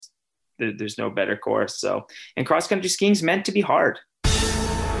there's no better course. So, and cross country skiing is meant to be hard.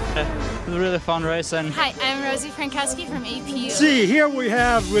 It was a really fun race. And hi, I'm Rosie Frankowski from APU. See, here we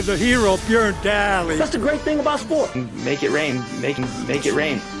have with the hero Björn Daly. That's the great thing about sport. Make it rain. Make it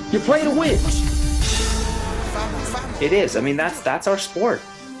rain. You play to win. It is. I mean, that's our sport.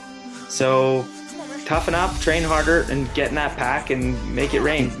 So toughen up, train harder, and get in that pack and make it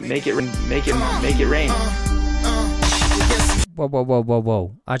rain. Make it rain. Make it rain.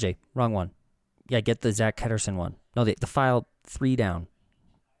 Whoa. Ajay, wrong one. Yeah, get the Zak Ketterson one. No, the file 3 down.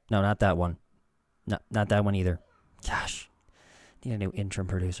 No, not that one. No, not that one either. Gosh. Need a new interim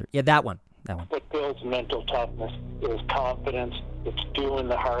producer. Yeah, that one. What builds mental toughness is confidence. It's doing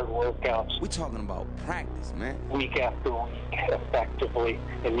the hard workouts. We're talking about practice, man. Week after week, effectively,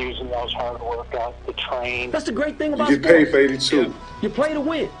 and using those hard workouts to train. That's the great thing about sport. You get paid for 82. Yeah. You play to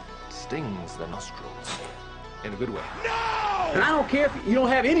win. Stings the nostrils. In a good way. No! And I don't care if you don't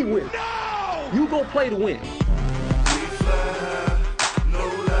have any win. No! You go play to win.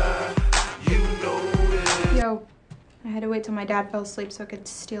 Yo, I had to wait till my dad fell asleep so I could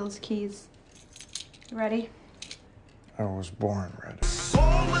steal his keys. You ready? I was born ready.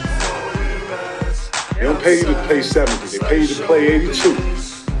 They don't pay you to play 70. They pay you to play 82.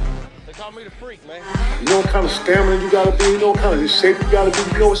 They call me the freak, man. You know what kind of stamina you gotta be? You know what kind of shape you gotta be?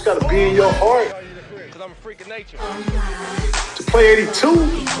 You know what's gotta be in your heart? Because I'm a freak of nature. To play 82?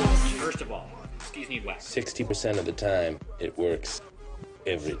 First of all, skis need wax. 60% of the time, it works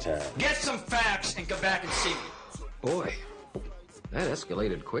every time. Get some facts and come back and see me. Boy, that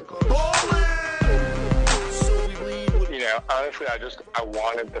escalated quickly. You know, honestly, I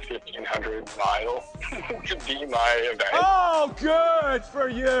wanted the 1500 mile to be my event. Oh, good for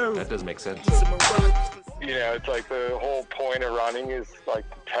you. That does make sense. You know, it's like the whole point of running is like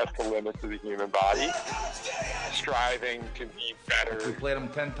to test the limits of the human body, striving to be better. If we played them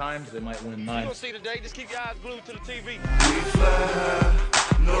 10 times, they might win 9. You don't see today, just keep your eyes glued to the TV. We fly,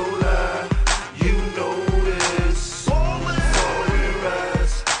 no lie, you know it's falling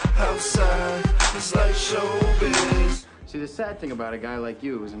rise outside, it's like showbiz. See, the sad thing about a guy like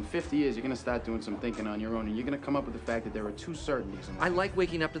you is in 50 years, you're going to start doing some thinking on your own, and you're going to come up with the fact that there are 2 certainties. I like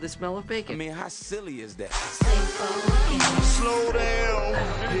waking up to the smell of bacon. I mean, how silly is that? Slow down.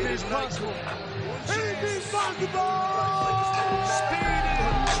 Anything's possible. Anything's possible.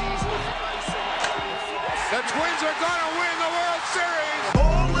 The Twins are going to win the World Series.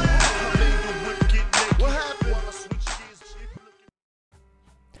 What happened?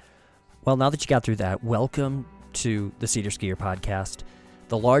 Well, now that you got through that, welcome to the Seder-Skier Podcast,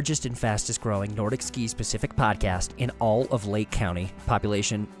 the largest and fastest growing Nordic ski specific podcast in all of Lake County.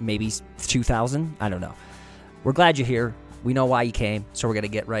 Population maybe 2,000? I don't know. We're glad you're here. We know why you came, so we're going to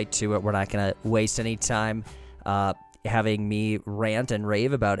get right to it. We're not going to waste any time having me rant and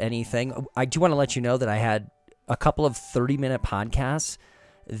rave about anything. I do want to let you know that I had a couple of 30-minute podcasts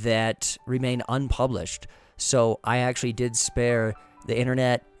that remain unpublished. So I actually did spare the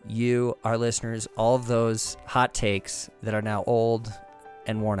internet, you, our listeners, all of those hot takes that are now old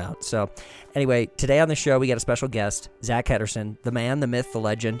and worn out. So anyway, today on the show, we got a special guest, Zak Ketterson, the man, the myth, the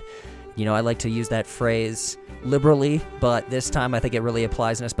legend. You know, I like to use that phrase liberally, but this time I think it really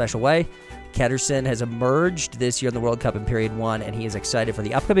applies in a special way. Ketterson has emerged this year in the World Cup in Period 1, and he is excited for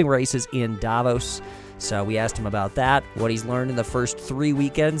the upcoming races in Davos. So we asked him about that, what he's learned in the first 3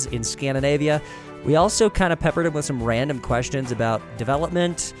 weekends in Scandinavia. We also kind of peppered him with some random questions about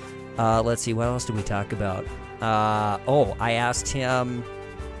development. Let's see, what else did we talk about? I asked him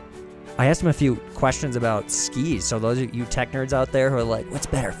a few questions about skis. So those of you tech nerds out there who are like, what's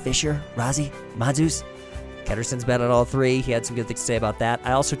better, Fischer, Rossi, Madzus? Ketterson's been on all 3. He had some good things to say about that.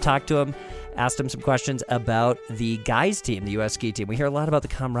 I also talked to him, asked him some questions about the guys team, the U.S. ski team. We hear a lot about the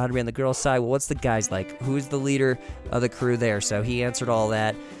camaraderie on the girls' side. Well, what's the guys like? Who's the leader of the crew there? So he answered all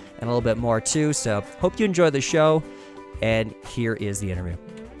that and a little bit more too. So hope you enjoy the show. And here is the interview.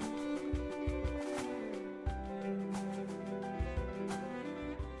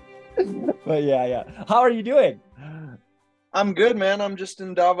 But yeah. How are you doing? I'm good, man. I'm just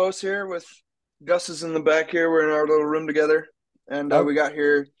in Davos here with Gus is in the back here. We're in our little room together. And we got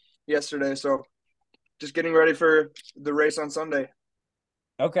here yesterday. So just getting ready for the race on Sunday.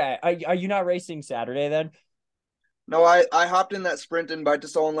 Okay. Are you not racing Saturday then? No, I hopped in that sprint in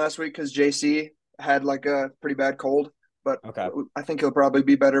Beitasol last week because JC had like a pretty bad cold. But okay. I think he'll probably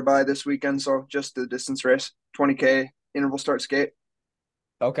be better by this weekend. So just the distance race, 20K interval start skate.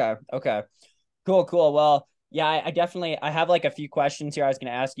 Okay. Cool. Well, yeah, I have like a few questions here I was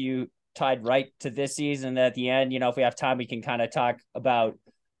going to ask you tied right to this season. At the end, you know, if we have time, we can kind of talk about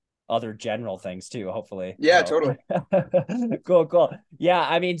other general things too, hopefully. Yeah, so. Totally. Cool. Yeah,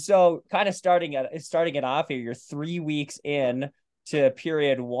 I mean, so kind of starting it off here, you're 3 weeks in to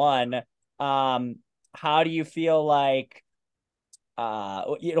period one. How do you feel like,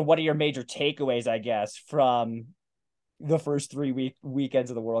 what are your major takeaways, I guess, from the first 3 weekends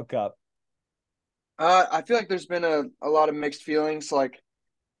of the World Cup? I feel like there's been a lot of mixed feelings. Like,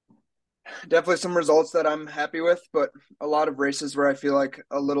 definitely some results that I'm happy with, but a lot of races where I feel like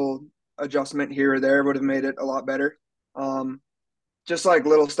a little adjustment here or there would have made it a lot better. Just like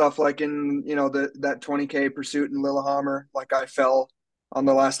little stuff, like in that 20K pursuit in Lillehammer, like I fell on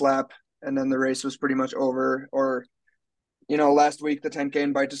the last lap, and then the race was pretty much over. Or last week the 10K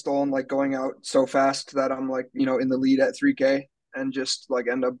in Beitestollen, like going out so fast that I'm like in the lead at 3K and just like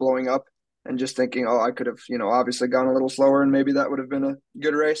end up blowing up, and just thinking, oh, I could have obviously gone a little slower and maybe that would have been a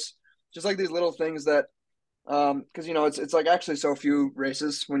good race. Just like these little things that, because it's like actually so few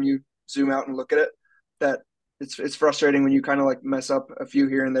races when you zoom out and look at it, that it's frustrating when you kind of like mess up a few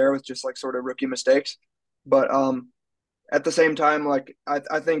here and there with just like sort of rookie mistakes. But at the same time, like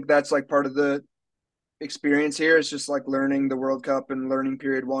I think that's like part of the experience here is just like learning the World Cup and learning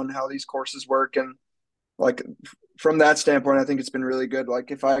period one, how these courses work. And like from that standpoint, I think it's been really good. Like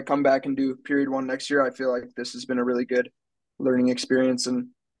if I come back and do period one next year, I feel like this has been a really good learning experience. And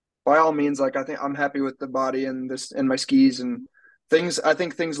by all means, like I think I'm happy with the body and this and my skis and things. I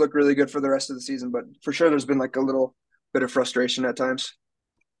think things look really good for the rest of the season, but for sure there's been like a little bit of frustration at times.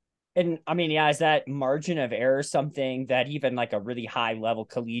 And I mean, yeah, is that margin of error something that even like a really high level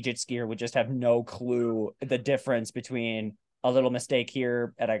collegiate skier would just have no clue the difference between a little mistake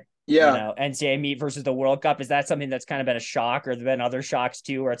here at a NCAA meet versus the World Cup? Is that something that's kind of been a shock, or there been other shocks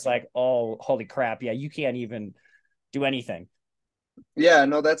too, where it's like, oh, holy crap, yeah, you can't even do anything? Yeah,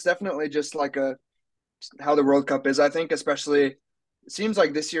 no, that's definitely just like how the World Cup is. I think especially, it seems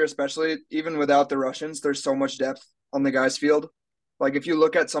like this year, especially even without the Russians, there's so much depth on the guys' field. Like if you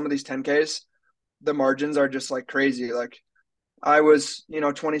look at some of these 10Ks, the margins are just like crazy. Like I was,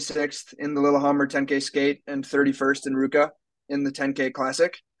 26th in the Lillehammer 10K skate and 31st in Ruka in the 10K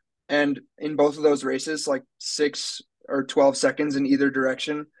classic. And in both of those races, like 6 or 12 seconds in either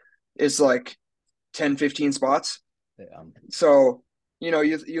direction is like 10, 15 spots. Yeah. So,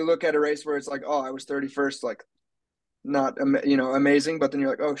 you look at a race where it's like, oh, I was 31st, like not, amazing. But then you're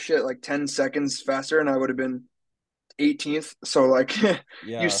like, oh shit, like 10 seconds faster and I would have been 18th. So like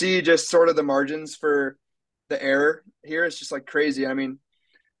you see just sort of the margins for the error here. It's just like crazy. I mean,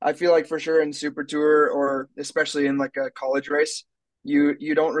 I feel like for sure in Super Tour, or especially in like a college race,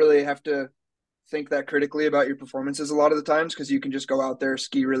 you don't really have to think that critically about your performances a lot of the times, because you can just go out there,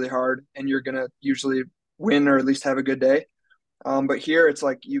 ski really hard, and you're going to usually win or at least have a good day. But here it's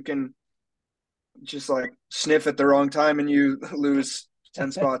like you can just like sniff at the wrong time and you lose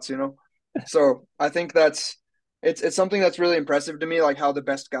 10 spots, So I think it's something that's really impressive to me, like how the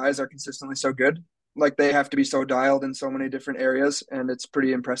best guys are consistently so good. Like they have to be so dialed in so many different areas, and it's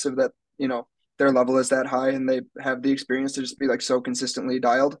pretty impressive that their level is that high and they have the experience to just be like so consistently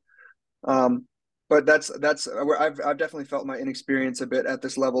dialed. But that's where I've definitely felt my inexperience a bit at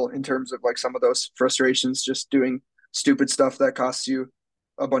this level in terms of like some of those frustrations, just doing stupid stuff that costs you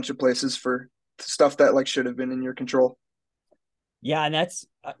a bunch of places for stuff that like should have been in your control. Yeah, and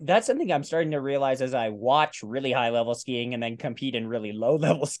that's something I'm starting to realize as I watch really high level skiing and then compete in really low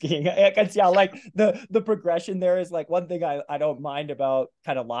level skiing. I can see how like the progression there is like one thing I don't mind about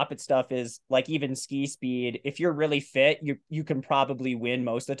kind of Loppet stuff is like even ski speed. If you're really fit, you can probably win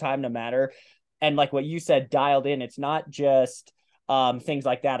most of the time, no matter. And like what you said, dialed in, it's not just things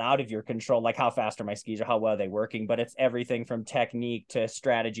like that out of your control, like how fast are my skis or how well are they working, but it's everything from technique to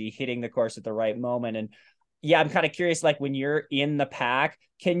strategy, hitting the course at the right moment. And yeah, I'm kind of curious, like when you're in the pack,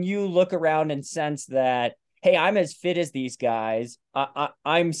 can you look around and sense that, hey, I'm as fit as these guys.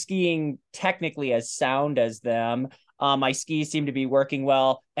 I'm skiing technically as sound as them. My skis seem to be working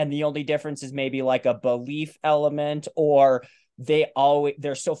well. And the only difference is maybe like a belief element, or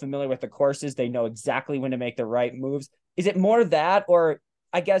they're so familiar with the courses. They know exactly when to make the right moves. Is it more that, or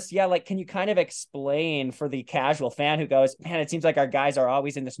I guess, yeah, like, can you kind of explain for the casual fan who goes, man, it seems like our guys are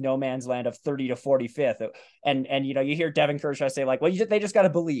always in this no man's land of 30 to 45th. And you hear Devin Kershaw say like, well, they just got to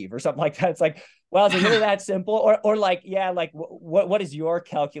believe or something like that. It's like, well, is it really that simple? Or like, yeah, like what is your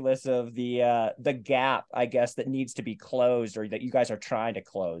calculus of the gap, I guess, that needs to be closed or that you guys are trying to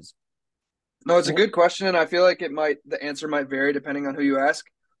close? No, it's a good question. And I feel like the answer might vary depending on who you ask.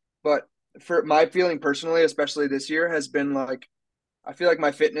 But for my feeling personally, especially this year, has been like, I feel like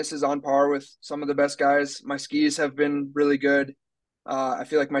my fitness is on par with some of the best guys. My skis have been really good. I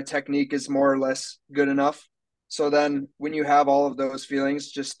feel like my technique is more or less good enough. So then when you have all of those feelings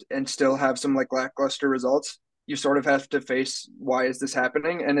just and still have some like lackluster results, you sort of have to face why is this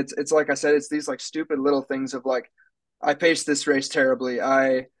happening? And it's like I said, it's these like stupid little things of like, I paced this race terribly.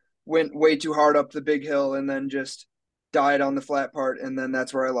 I went way too hard up the big hill and then just died on the flat part. And then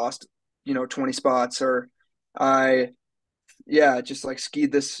that's where I lost, 20 spots. Or just like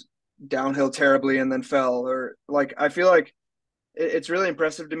skied this downhill terribly and then fell. Or like, I feel like it's really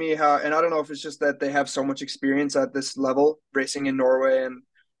impressive to me how, and I don't know if it's just that they have so much experience at this level racing in Norway and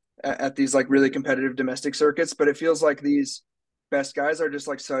at these like really competitive domestic circuits, but it feels like these best guys are just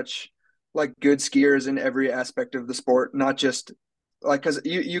like such like good skiers in every aspect of the sport, not just like, cause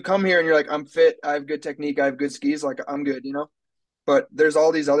you come here and you're like, I'm fit, I have good technique, I have good skis, like I'm good, but there's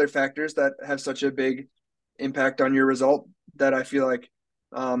all these other factors that have such a big impact on your result that I feel like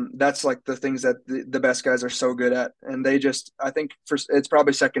that's like the things that the best guys are so good at. And they just, I think it's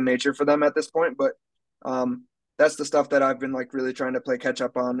probably second nature for them at this point, but that's the stuff that I've been like really trying to play catch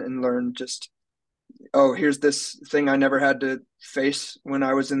up on and learn just, here's this thing I never had to face when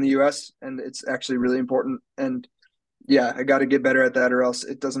I was in the US and it's actually really important. And yeah, I got to get better at that or else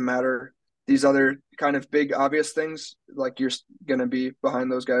it doesn't matter. These other kind of big obvious things, like you're going to be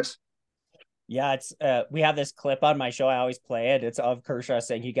behind those guys. Yeah, it's we have this clip on my show. I always play it. It's of Kershaw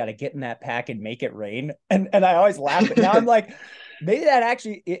saying you got to get in that pack and make it rain. And I always laugh. But now I'm like, maybe that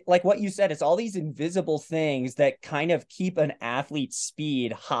actually, like what you said, it's all these invisible things that kind of keep an athlete's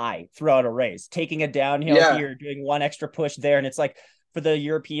speed high throughout a race. Taking a downhill here, doing one extra push there. And it's like for the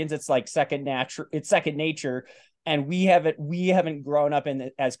Europeans, it's like second nature. And we haven't grown up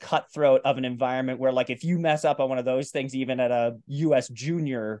in as cutthroat of an environment where like if you mess up on one of those things, even at a US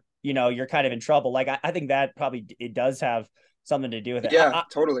junior, you're kind of in trouble. Like I think that probably it does have something to do with it. Yeah,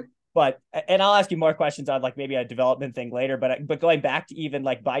 totally. But, and I'll ask you more questions on like maybe a development thing later, but going back to even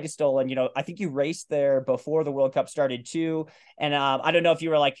like Beitostølen, I think you raced there before the World Cup started too. And I don't know if you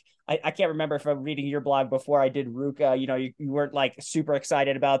were like, I can't remember if I'm reading your blog before I did Ruka, you weren't like super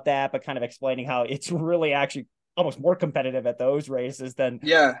excited about that, but kind of explaining how it's really actually almost more competitive at those races than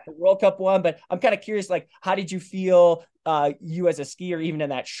the World Cup one. But I'm kind of curious, like, how did you feel you as a skier, even in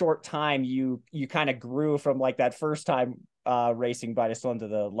that short time, you kind of grew from like that first time racing Beitostølen to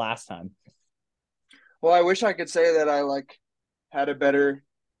the last time? Well, I wish I could say that I like had a better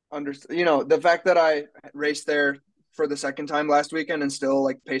the fact that I raced there for the second time last weekend and still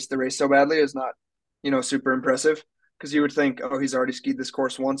like paced the race so badly is not, super impressive. Cause you would think, oh, he's already skied this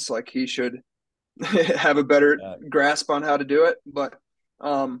course once. Like he should have a better grasp on how to do it. But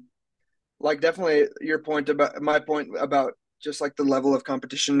like definitely my point about just like the level of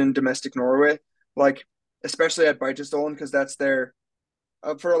competition in domestic Norway, like especially at Beitostølen, because that's their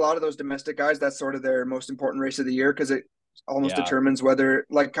for a lot of those domestic guys, that's sort of their most important race of the year, because it almost determines whether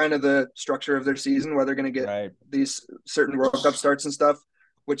like kind of the structure of their season, where they're going to get these certain World Cup starts and stuff,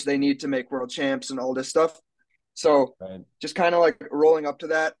 which they need to make world champs and all this stuff. So just kind of like rolling up to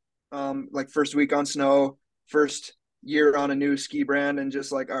that, like first week on snow, first year on a new ski brand, and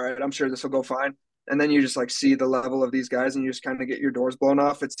just like, all right, I'm sure this will go fine. And then you just like see the level of these guys and you just kind of get your doors blown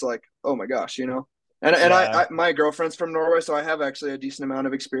off. It's like, oh my gosh, And I my girlfriend's from Norway, so I have actually a decent amount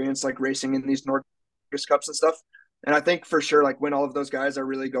of experience like racing in these Nordic Cups and stuff. And I think for sure, like when all of those guys are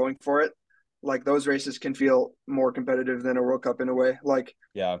really going for it, like those races can feel more competitive than a World Cup in a way. Like,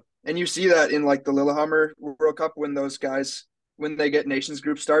 and you see that in like the Lillehammer World Cup when those guys, when they get nations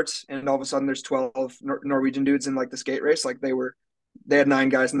group starts and all of a sudden there's 12 Norwegian dudes in like the skate race, like they had 9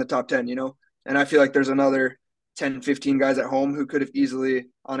 guys in the top 10, and I feel like there's another 10, 15 guys at home who could have easily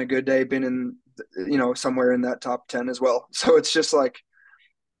on a good day been in, somewhere in that top 10 as well. So it's just like,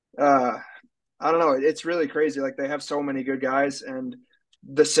 I don't know. It's really crazy. Like they have so many good guys, and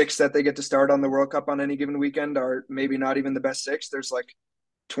the 6 that they get to start on the World Cup on any given weekend are maybe not even the best 6. There's like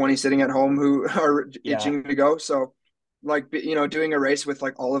 20 sitting at home who are itching to go. So like, doing a race with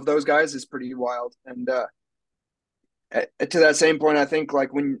like all of those guys is pretty wild. And to that same point, I think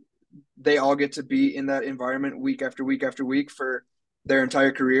like when they all get to be in that environment week after week after week for their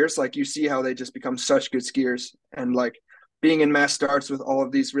entire careers, like you see how they just become such good skiers. And like being in mass starts with all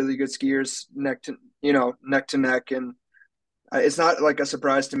of these really good skiers neck to neck. And it's not like a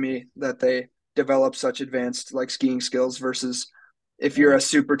surprise to me that they develop such advanced like skiing skills versus if you're a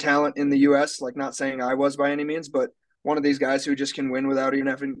super talent in the US, like not saying I was by any means, but one of these guys who just can win without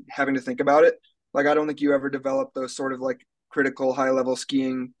even having to think about it. Like, I don't think you ever develop those sort of like critical high level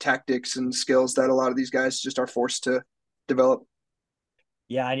skiing tactics and skills that a lot of these guys just are forced to develop.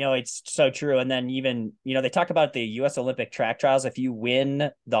 Yeah, I know, it's so true. And then even, they talk about the U.S. Olympic track trials. If you win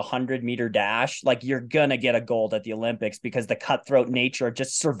the 100-meter dash, like, you're going to get a gold at the Olympics because the cutthroat nature of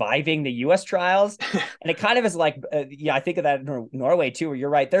just surviving the U.S. trials. And it kind of is like, I think of that in Norway too, where you're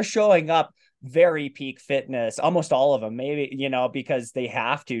right. They're showing up very peak fitness, almost all of them, maybe, because they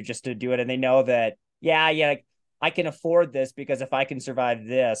have to just to do it. And they know that, I can afford this because if I can survive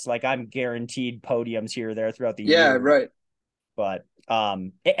this, like, I'm guaranteed podiums here or there throughout the year. Yeah, right. But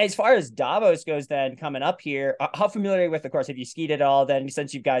as far as Davos goes, then coming up here, how familiar are you with the course? Have you skied at all then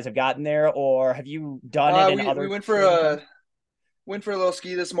since you guys have gotten there, or have you done it in other? We went for a little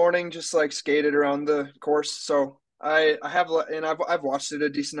ski this morning, just like skated around the course. So I have, and I've watched it a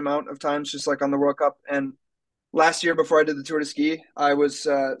decent amount of times, just like on the World Cup. And last year before I did the Tour de Ski, I was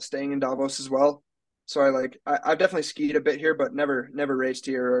staying in Davos as well. So I've definitely skied a bit here, but never raced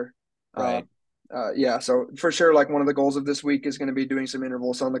here. Right. So for sure, like, one of the goals of this week is going to be doing some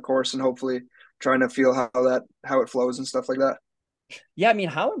intervals on the course and hopefully trying to feel how it flows and stuff like that. Yeah, I mean,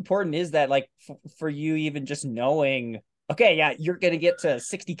 how important is that, like, for you, even just knowing, okay, yeah, you're going to get to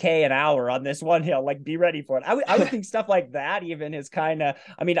 60K an hour on this one hill, like, be ready for it. I would think stuff like that even is kind of,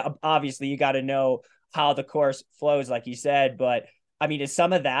 I mean, obviously you got to know how the course flows, like you said, but I mean, is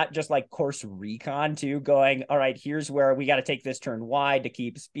some of that just like course recon too, going, all right, here's where we got to take this turn wide to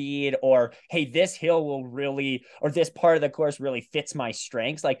keep speed, or, hey, this hill will really, or this part of the course really fits my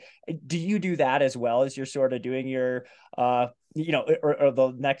strengths. Like, do you do that as well as you're sort of doing your, or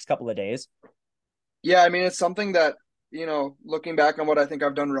the next couple of days? Yeah. I mean, it's something that, looking back on what I think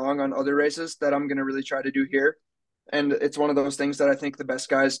I've done wrong on other races, that I'm going to really try to do here. And it's one of those things that I think the best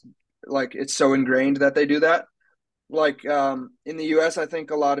guys, like, it's so ingrained that they do that. Like, in the US, I think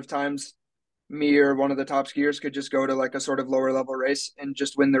a lot of times me or one of the top skiers could just go to like a sort of lower level race and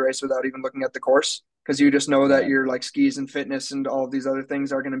just win the race without even looking at the course. Cause you just know that your like skis and fitness and all of these other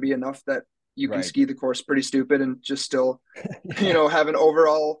things are going to be enough that you can ski the course pretty stupid and just still, have an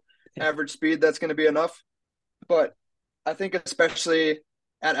overall average speed that's going to be enough. But I think especially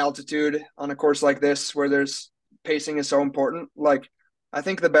at altitude on a course like this, where there's pacing is so important. Like, I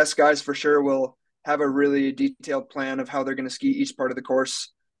think the best guys for sure will have a really detailed plan of how they're going to ski each part of the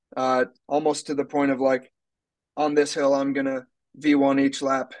course, almost to the point of like, on this hill, I'm going to V1 each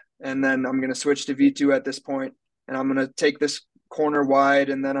lap, and then I'm going to switch to V2 at this point, and I'm going to take this corner wide,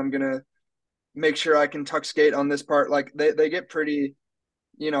 and then I'm going to make sure I can tuck skate on this part. Like, they get pretty,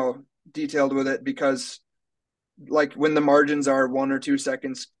 detailed with it, because like when the margins are 1 or 2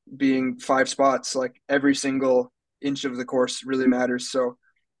 seconds being 5 spots, like every single inch of the course really matters. So,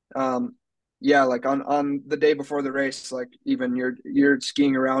 like on the day before the race, like even you're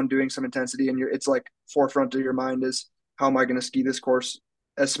skiing around doing some intensity, and it's like forefront of your mind is, how am I going to ski this course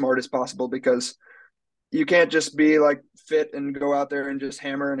as smart as possible? Because you can't just be like fit and go out there and just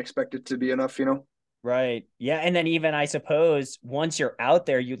hammer and expect it to be enough, Right. Yeah. And then even, I suppose, once you're out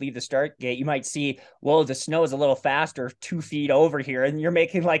there, you leave the start gate, you might see, whoa, the snow is a little faster 2 feet over here. And you're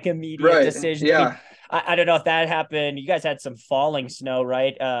making like immediate decisions. Yeah. I mean, I don't know if that happened. You guys had some falling snow,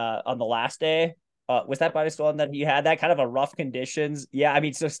 right? On the last day. Was that by the storm that you had, that kind of a rough conditions? Yeah. I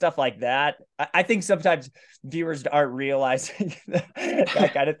mean, so stuff like that. I think sometimes viewers aren't realizing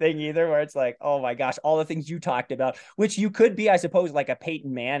that kind of thing either, where it's like, oh my gosh, all the things you talked about, which you could be, I suppose, like a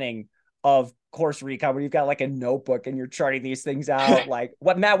Peyton Manning of course recon, where you've got like a notebook and you're charting these things out. Like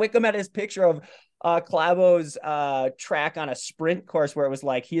what Matt Wickham had his picture of Clabo's track on a sprint course, where it was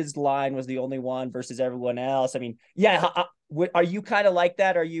like his line was the only one versus everyone else. I mean, yeah. Are you kind of like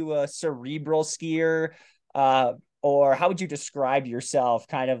that? Are you a cerebral skier? Or how would you describe yourself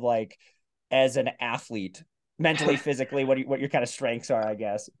kind of like as an athlete, mentally, physically, what your kind of strengths are, I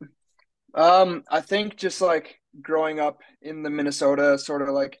guess? I think just like growing up in the Minnesota sort of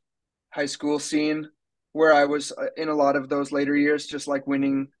like high school scene, where I was in a lot of those later years, just like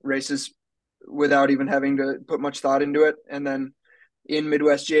winning races without even having to put much thought into it. And then in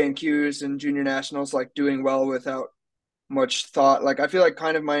Midwest J&Qs and junior nationals, like doing well without much thought. Like, I feel like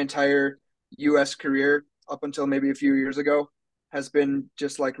kind of my entire US career up until maybe a few years ago has been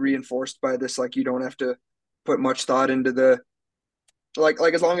just like reinforced by this, like, you don't have to put much thought into the, like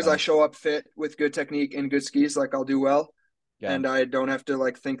as long as I show up fit with good technique and good skis, like I'll do well. Yeah. And I don't have to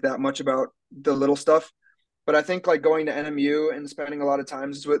like think that much about the little stuff. But I think like going to NMU and spending a lot of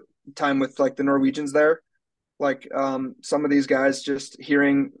time with like the Norwegians there, like some of these guys, just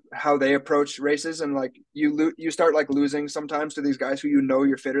hearing how they approach races, and like you start like losing sometimes to these guys who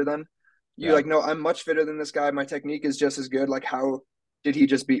you're fitter than. Like, no, I'm much fitter than this guy. My technique is just as good. Like, how did he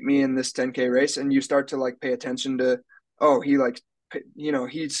just beat me in this 10K race? And you start to like pay attention to, oh, he like,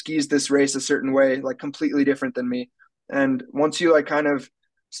 he skis this race a certain way, like completely different than me. And once you like kind of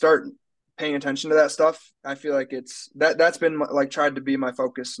start paying attention to that stuff. I feel like that's been like tried to be my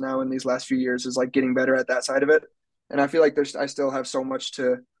focus now in these last few years, is like getting better at that side of it. And I feel like I still have so much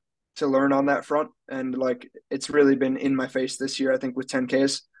to learn on that front. And like, it's really been in my face this year, I think, with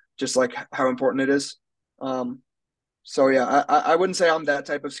 10Ks, just like how important it is. So yeah, I wouldn't say I'm that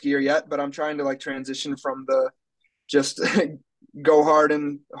type of skier yet, but I'm trying to like transition from the just go hard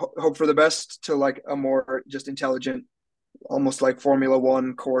and hope for the best to like a more just intelligent, almost like Formula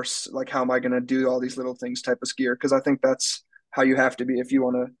One course. Like, how am I going to do all these little things type of skier? Cause I think that's how you have to be if you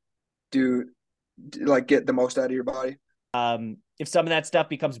want to get the most out of your body. If some of that stuff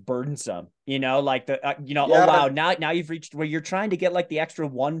becomes burdensome, like yeah. Oh wow, now you've reached where you're trying to get like the extra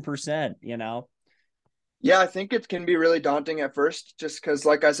 1%, Yeah, I think it can be really daunting at first, just because,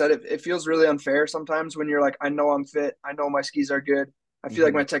 like I said, it feels really unfair sometimes when you're like, I know I'm fit, I know my skis are good, I feel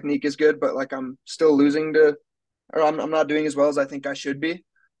like my technique is good, but like I'm still I'm not doing as well as I think I should be.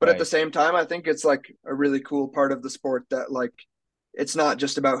 But at the same time, I think it's like a really cool part of the sport that like, it's not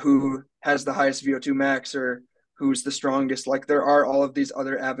just about who has the highest VO2 max or who's the strongest. Like, there are all of these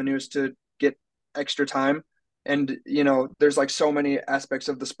other avenues to get extra time. And, there's like so many aspects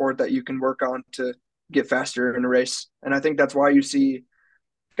of the sport that you can work on to get faster in a race. And I think that's why you see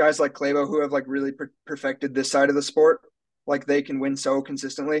guys like Clabo who have like really perfected this side of the sport. Like, they can win so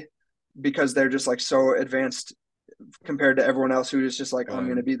consistently because they're just like so advanced compared to everyone else who is just like, I'm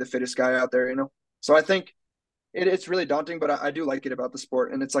going to be the fittest guy out there, So I think it's really daunting, but I do like it about the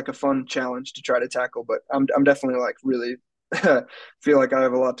sport, and it's like a fun challenge to try to tackle. But I'm definitely like really feel like I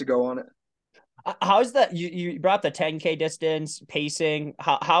have a lot to go on it. How's that? You brought up the 10K distance pacing.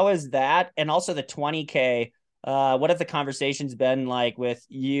 How is that? And also the 20K. What have the conversations been like with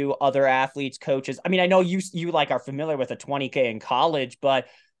you, other athletes, coaches? I mean, I know you like are familiar with a 20K in college, but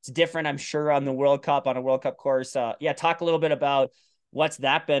it's different, I'm sure, on the World Cup, on a World Cup course. Yeah, talk a little bit about what's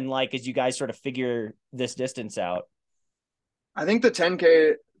that been like as you guys sort of figure this distance out. I think the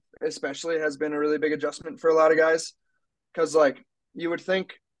 10K especially has been a really big adjustment for a lot of guys, because like you would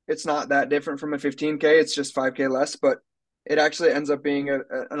think it's not that different from a 15K, it's just 5K less, but it actually ends up being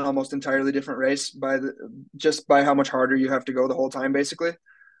an almost entirely different race just by how much harder you have to go the whole time, basically.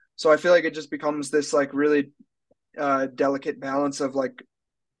 So I feel like it just becomes this like really delicate balance of like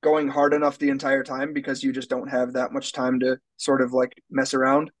going hard enough the entire time, because you just don't have that much time to sort of like mess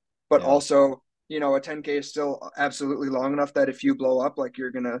around. But also, a 10K is still absolutely long enough that if you blow up, like, you're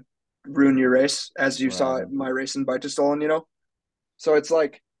going to ruin your race, as you saw my race in Beitostølen, So it's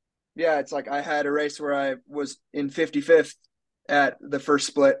like, yeah, it's like I had a race where I was in 55th at the first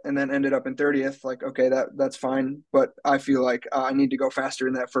split and then ended up in 30th. Like, okay, that's fine. But I feel like I need to go faster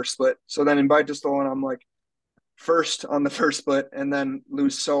in that first split. So then in Beitostølen, I'm like first on the first split and then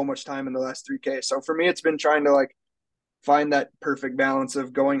lose so much time in the last 3K. So for me, it's been trying to like find that perfect balance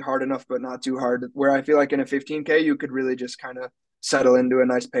of going hard enough but not too hard, where I feel like in a 15K you could really just kind of settle into a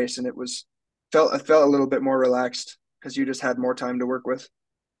nice pace, and it felt a little bit more relaxed because you just had more time to work with.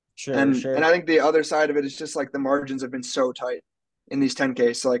 Sure. And I think the other side of it is just like the margins have been so tight in these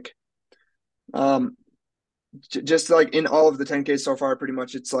 10Ks. Like, just like in all of the 10Ks so far, pretty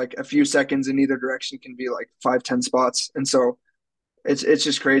much it's like a few seconds in either direction can be like 5-10 spots. And so it's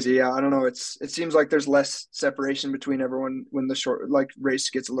just crazy. Yeah. I don't know. It seems like there's less separation between everyone when the short race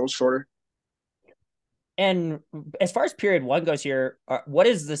gets a little shorter. And as far as period one goes here, what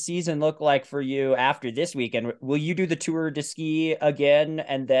does the season look like for you after this weekend? Will you do the Tour-de-Ski again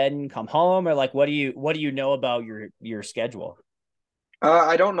and then come home, or like, what do you know about your schedule?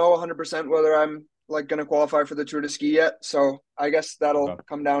 I don't know 100% whether I'm like going to qualify for the Tour-de-Ski yet. So I guess that'll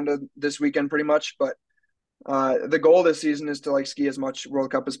come down to this weekend pretty much. But the goal this season is to like ski as much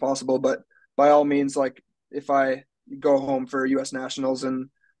World Cup as possible. But by all means, like, if I go home for US Nationals and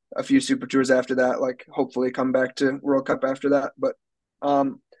a few Super Tours after that, like, hopefully come back to World Cup after that. But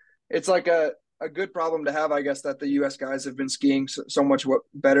it's like a good problem to have, I guess, that the US guys have been skiing so much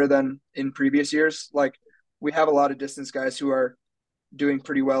better than in previous years. Like, we have a lot of distance guys who are doing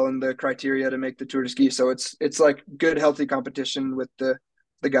pretty well in the criteria to make the Tour-de-Ski. So it's like good, healthy competition with the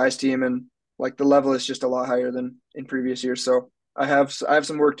guys team, and like the level is just a lot higher than in previous years. So I have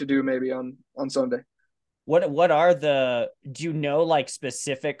some work to do maybe on Sunday. What are do you know like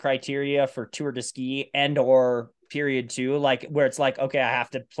specific criteria for Tour-de-Ski and or period two, like where it's like, okay, I have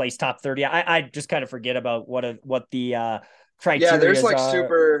to place top 30. I just kind of forget about what the criteria. Yeah, there's like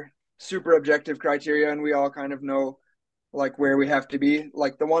super objective criteria, and we all kind of know like where we have to be.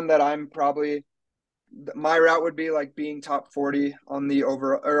 Like the one that my route would be like being top 40 on the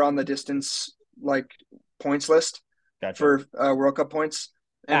on the distance like points list. Gotcha. For World Cup points.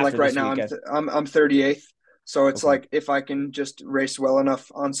 And after like right now I'm 38th. So it's like if I can just race well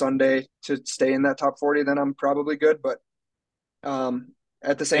enough on Sunday to stay in that top 40, then I'm probably good. But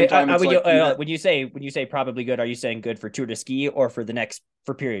at the same time, it's when you say probably good, are you saying good for Tour de Ski or for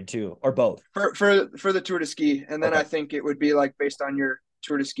period 2 or both? For the Tour de Ski, and then I think it would be like based on your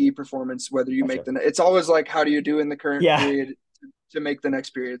Tour de Ski performance whether you make it's always like how do you do in the current period to make the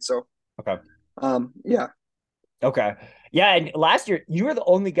next period. So yeah. Okay. Yeah, and last year you were the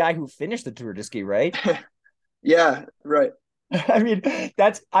only guy who finished the Tour de Ski, right? Yeah, right. I mean,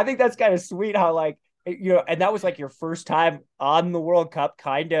 I think that's kind of sweet how like, you know, and that was like your first time on the World Cup,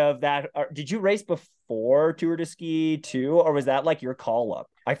 kind of that. Did you race before Tour de Ski too, or was that like your call up?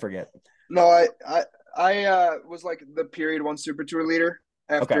 I forget. No, I was like the period 1 Super Tour leader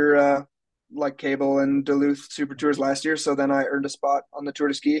after like Cable and Duluth Super Tours last year. So then I earned a spot on the Tour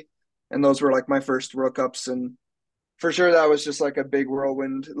de Ski, and those were like my first World Cups, and for sure that was just like a big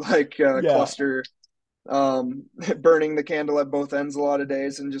whirlwind, like cluster, burning the candle at both ends a lot of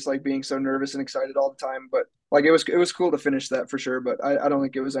days, and just like being so nervous and excited all the time. But like it was cool to finish that for sure. But I don't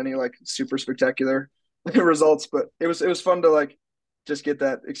think it was any like super spectacular results, but it was fun to like just get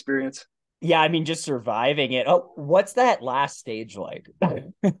that experience. Yeah, I mean, just surviving it. Oh, what's that last stage like?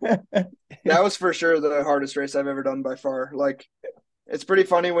 That was for sure the hardest race I've ever done by far. Like, it's pretty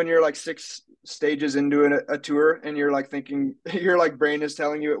funny when you're like 6 stages into a tour and you're like thinking, your like brain is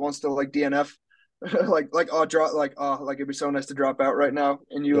telling you it wants to like DNF, like it'd be so nice to drop out right now,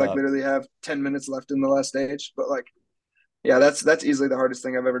 and you like literally have 10 minutes left in the last stage. But like, yeah, that's easily the hardest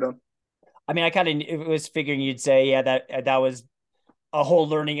thing I've ever done. I mean, I kind of was figuring you'd say, that was a whole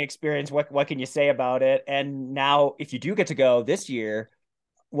learning experience. What can you say about it? And now, if you do get to go this year,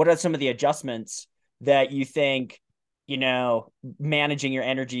 what are some of the adjustments that you think, you know, managing your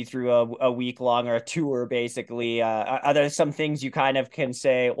energy through a week long or a tour, basically, are there some things you kind of can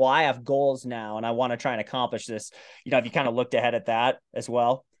say, well, I have goals now and I want to try and accomplish this? You know, have you kind of looked ahead at that as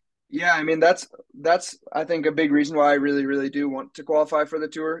well? Yeah, I mean, that's I think a big reason why I really, really do want to qualify for the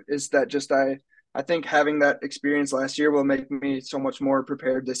tour is that just I think having that experience last year will make me so much more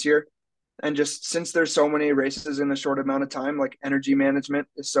prepared this year. And just since there's so many races in a short amount of time, like energy management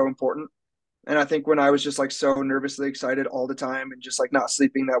is so important. And I think when I was just like so nervously excited all the time and just like not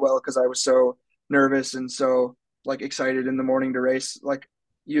sleeping that well because I was so nervous and so like excited in the morning to race, like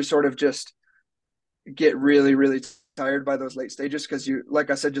you sort of just get really, really tired by those late stages because you, like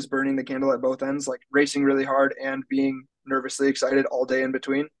I said, just burning the candle at both ends, like racing really hard and being nervously excited all day in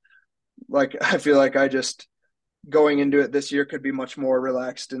between. Like, I feel like I just going into it this year could be much more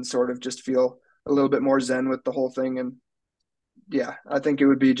relaxed and sort of just feel a little bit more zen with the whole thing. And yeah, I think it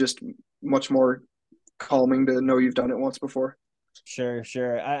would be just much more calming to know you've done it once before. Sure.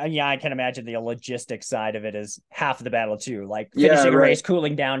 I can imagine the logistics side of it is half of the battle too. Like finishing a race,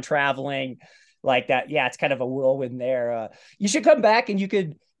 cooling down, traveling like that. Yeah, it's kind of a whirlwind there. You should come back and you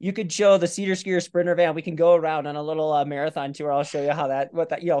could show the Seder-Skier sprinter van. We can go around on a little marathon tour. I'll show you how what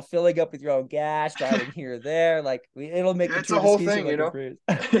that, you know, filling up with your own gas, driving here or there. Like it'll make it's a whole thing, you know.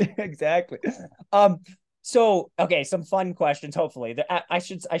 Exactly. So, okay, some fun questions, hopefully. I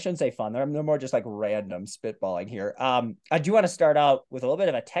shouldn't say fun. They're more just like random spitballing here. I do want to start out with a little bit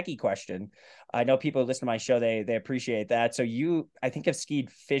of a techie question. I know people who listen to my show, they appreciate that. So you, I think, have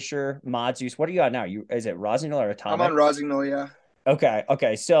skied Fischer, Madzeus. What are you on now? Is it Rossignol or Atomic? I'm on Rossignol, yeah.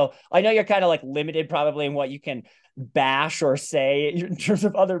 Okay. So I know you're kind of like limited probably in what you can bash or say in terms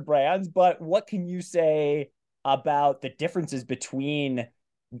of other brands, but what can you say about the differences between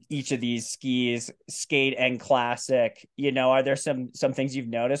each of these skis, skate and classic? You know, are there some things you've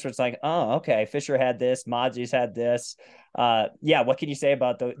noticed where it's like, oh, okay, Fischer had this, Madzeus had this. What can you say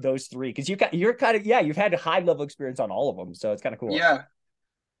about those three? Because you've had a high level experience on all of them, so it's kind of cool. Yeah.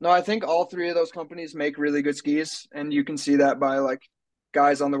 No, I think all three of those companies make really good skis, and you can see that by like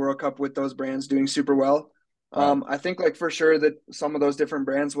guys on the World Cup with those brands doing super well. I think like for sure that some of those different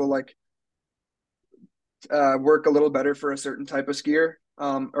brands will like work a little better for a certain type of skier.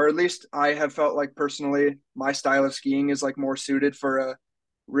 Or at least I have felt like personally my style of skiing is like more suited for a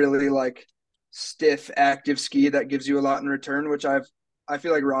really like stiff, active ski that gives you a lot in return, which I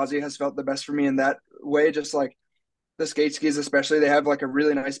feel like Rossi has felt the best for me in that way. Just like the skate skis, especially, they have like a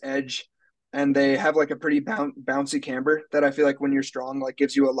really nice edge and they have like a pretty bouncy camber that I feel like when you're strong, like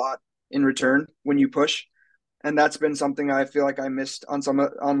gives you a lot in return when you push. And that's been something I feel like I missed on some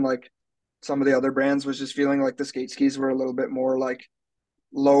of the other brands, was just feeling like the skate skis were a little bit more like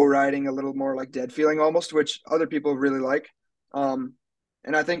low riding, a little more like dead feeling almost, which other people really like.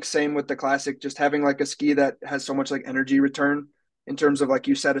 And I think same with the classic, just having like a ski that has so much like energy return in terms of like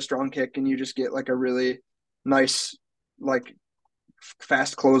you set a strong kick and you just get like a really nice like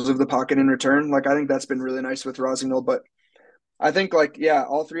fast close of the pocket in return. Like, I think that's been really nice with Rossignol. But I think, like, yeah,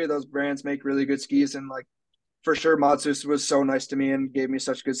 all three of those brands make really good skis. And, like, for sure, Matsus was so nice to me and gave me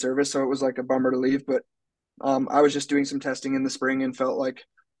such good service. So it was like a bummer to leave. But I was just doing some testing in the spring and felt like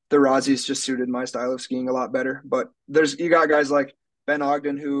the Rossies just suited my style of skiing a lot better. But you got guys like Ben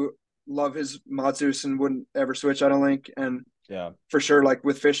Ogden who love his Matsus and wouldn't ever switch, I don't think. And for sure, like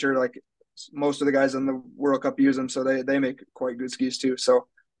with Fisher, like most of the guys in the World Cup use them, so they make quite good skis too. So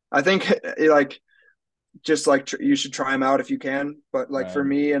I think like just like you should try them out if you can. But like for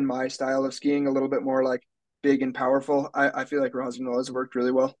me and my style of skiing, a little bit more like big and powerful, I feel like Rossignol has worked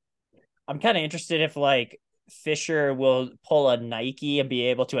really well. I'm kind of interested if like Fisher will pull a Nike and be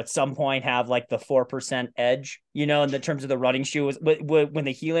able to at some point have like the 4% edge, you know, in the terms of the running shoe. But when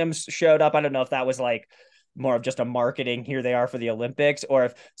the heliums showed up, I don't know if that was like more of just a marketing, here they are for the Olympics, or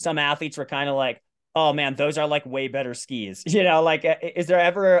if some athletes were kind of like, oh man, those are like way better skis, you know, like, is there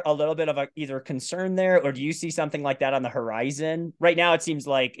ever a little bit of either concern there, or do you see something like that on the horizon? Right now, it seems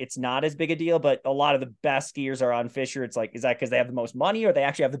like it's not as big a deal, but a lot of the best skiers are on Fisher. It's like, is that because they have the most money, or they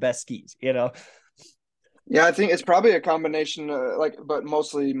actually have the best skis, you know? Yeah, I think it's probably a combination, but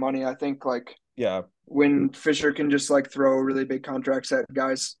mostly money. I think when Fisher can just like throw really big contracts at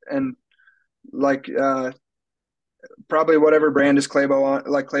guys, and like probably whatever brand is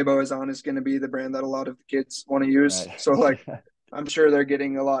Claybo is on is going to be the brand that a lot of the kids want to use. Right. So like I'm sure they're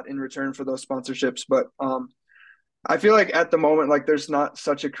getting a lot in return for those sponsorships. But I feel like at the moment, like there's not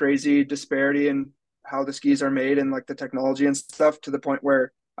such a crazy disparity in how the skis are made and like the technology and stuff, to the point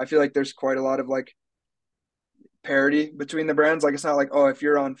where I feel like there's quite a lot of like parity between the brands. Like it's not like, oh, if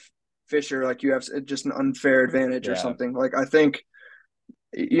you're on Fisher, like you have just an unfair advantage or something. Like I think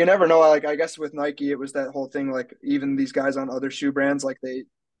you never know. Like I guess with Nike, it was that whole thing. Like even these guys on other shoe brands, like they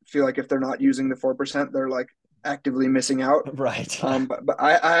feel like if they're not using the 4%, they're like actively missing out. Right. But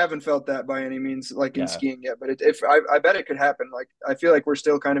I haven't felt that by any means, like in skiing yet. But I bet it could happen. Like I feel like we're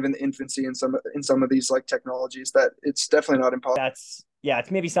still kind of in the infancy in some of these like technologies, that it's definitely not impossible.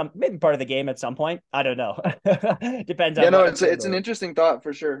 It's maybe part of the game at some point. I don't know. Depends on. Yeah, no, it's an interesting thought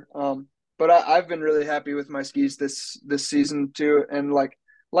for sure. But I've been really happy with my skis this season too. And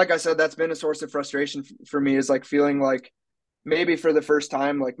like I said, that's been a source of frustration for me, is like feeling like maybe for the first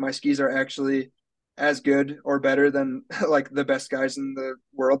time, like my skis are actually as good or better than like the best guys in the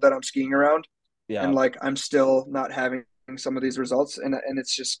world that I'm skiing around. Yeah. And like, I'm still not having some of these results. And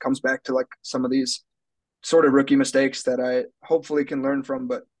it's just comes back to like some of these sort of rookie mistakes that I hopefully can learn from.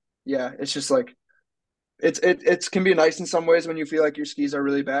 But yeah, it's just like, it can be nice in some ways when you feel like your skis are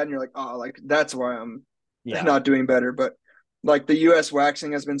really bad and you're like, oh, like that's why I'm not doing better. But like the US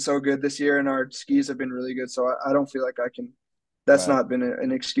waxing has been so good this year and our skis have been really good. So I don't feel like I can, that's not been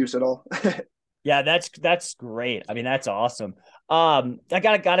an excuse at all. Yeah, that's great. I mean, that's awesome. I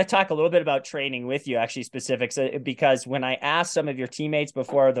gotta talk a little bit about training with you, actually, specifics, because when I asked some of your teammates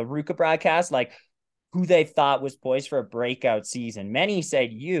before the Ruka broadcast, like who they thought was poised for a breakout season, many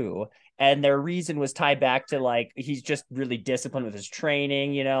said you, and their reason was tied back to like, he's just really disciplined with his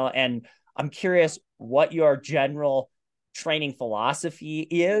training, you know, and I'm curious what your general training philosophy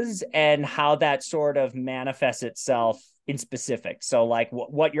is and how that sort of manifests itself in specific. So like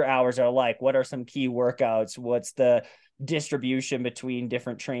what your hours are like, what are some key workouts, what's the distribution between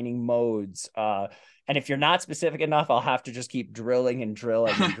different training modes, and if you're not specific enough, I'll have to just keep drilling and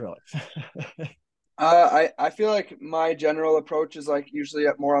drilling. I feel like my general approach is like usually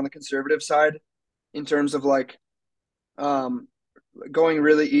more on the conservative side in terms of like going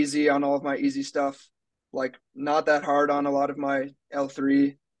really easy on all of my easy stuff, like not that hard on a lot of my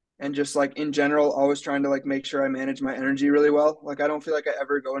L3, and just like in general always trying to like make sure I manage my energy really well. Like I don't feel like I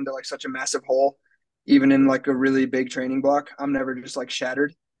ever go into like such a massive hole, even in like a really big training block. I'm never just like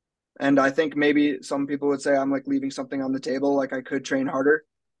shattered. And I think maybe some people would say I'm like leaving something on the table, like I could train harder.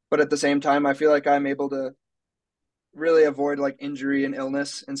 But at the same time, I feel like I'm able to really avoid like injury and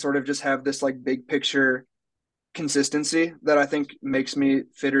illness and sort of just have this like big picture consistency that I think makes me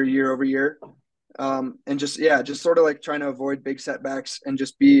fitter year over year. And just sort of like trying to avoid big setbacks and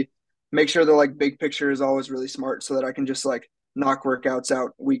just make sure the like big picture is always really smart so that I can just like knock workouts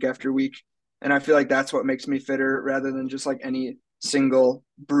out week after week. And I feel like that's what makes me fitter rather than just like any single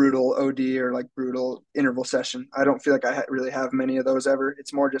brutal OD or like brutal interval session. I don't feel like I really have many of those ever.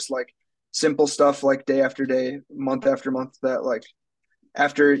 It's more just like simple stuff like day after day, month after month, that like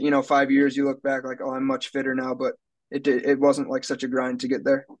after, 5 years, you look back like, oh, I'm much fitter now, but it wasn't like such a grind to get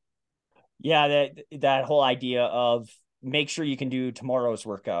there. Yeah. That whole idea of make sure you can do tomorrow's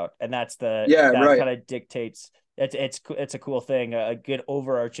workout. And that's kind of dictates. it's a cool thing, a good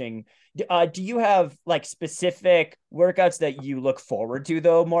overarching. Do you have like specific workouts that you look forward to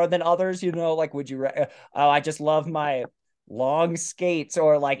though more than others? Like would you? I just love my long skates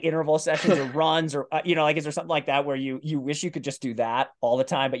or like interval sessions or runs or like is there something like that where you wish you could just do that all the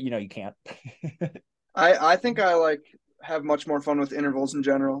time, but you can't? I think I like have much more fun with intervals in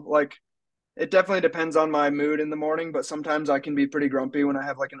general. Like it definitely depends on my mood in the morning, but sometimes I can be pretty grumpy when I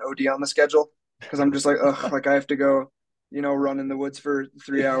have like an OD on the schedule because I'm just like, ugh, like I have to go, run in the woods for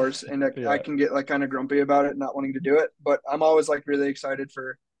 3 hours, and I can get like kind of grumpy about it, not wanting to do it. But I'm always like really excited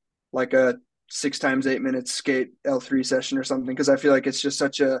for like a 6 times 8 minutes skate L3 session or something, because I feel like it's just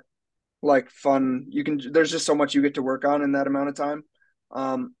such a like fun. There's just so much you get to work on in that amount of time.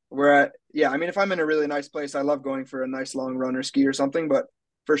 I mean, if I'm in a really nice place, I love going for a nice long run or ski or something, but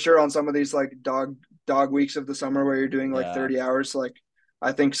for sure on some of these like dog weeks of the summer where you're doing like 30 hours, like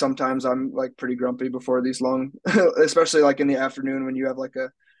I think sometimes I'm like pretty grumpy before these long, especially like in the afternoon when you have like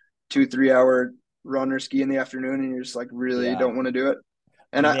a 2-3 hour run or ski in the afternoon and you're just like really don't want to do it.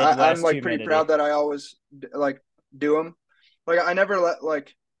 And I'm like pretty proud that I always like do them. Like I never let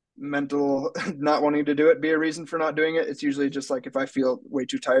like mental not wanting to do it be a reason for not doing it. It's usually just like if I feel way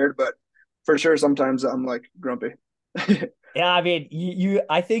too tired, but for sure sometimes I'm like grumpy. Yeah, I mean,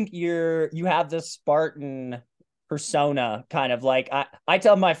 I think you have this Spartan persona, kind of like I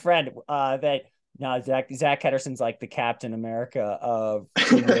tell my friend that no, Zak Ketterson's like the Captain America of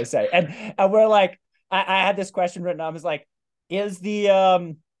Team USA, and we're like, I had this question written. I was like, is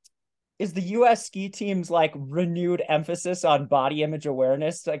the U.S. ski team's like renewed emphasis on body image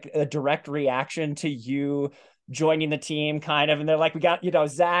awareness like a direct reaction to you joining the team, kind of? And they're like, we got,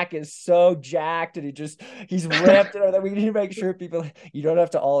 Zak is so jacked and he's ripped, and we need to make sure people, you don't have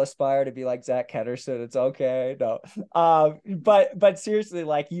to all aspire to be like Zak Ketterson. It's okay. No. But seriously,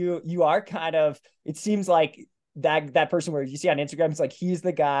 like you are kind of, it seems like that person where you see on Instagram, it's like, he's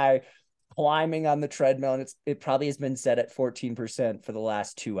the guy climbing on the treadmill, and it probably has been set at 14% for the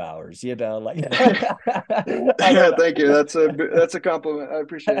last 2 hours, like yeah, thank you, that's a compliment, I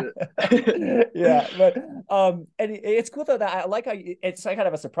appreciate it. Yeah, but and it's cool though that I like how it's like kind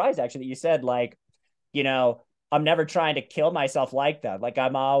of a surprise actually that you said like, I'm never trying to kill myself like that. Like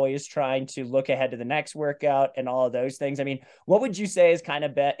I'm always trying to look ahead to the next workout and all of those things. I mean, what would you say is kind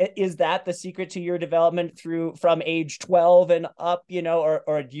of is that the secret to your development from age 12 and up,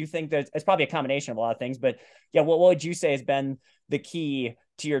 or do you think that it's probably a combination of a lot of things, but yeah, what would you say has been the key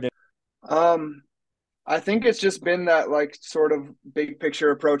to your I think it's just been that like sort of big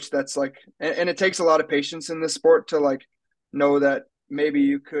picture approach that's like, and it takes a lot of patience in this sport to like know that maybe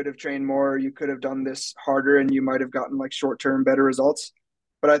you could have trained more, you could have done this harder, and you might have gotten like short-term better results.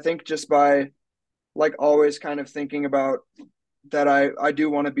 But I think just by like always kind of thinking about that, I do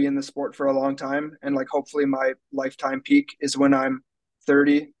want to be in the sport for a long time. And like, hopefully my lifetime peak is when I'm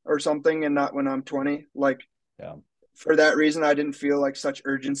 30 or something and not when I'm 20. Like for that reason, I didn't feel like such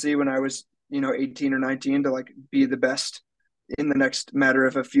urgency when I was, 18 or 19 to like be the best in the next matter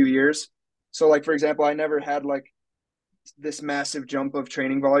of a few years. So like, for example, I never had like this massive jump of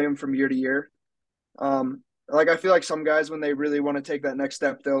training volume from year to year. Like I feel like some guys, when they really want to take that next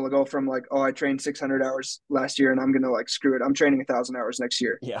step, they'll go from like, oh, I trained 600 hours last year and I'm going to like, screw it, I'm training 1,000 hours next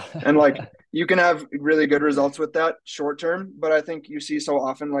year. Yeah. And like, you can have really good results with that short term, but I think you see so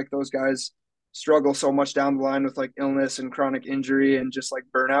often like those guys struggle so much down the line with like illness and chronic injury and just like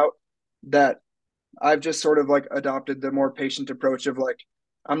burnout, that I've just sort of like adopted the more patient approach of like,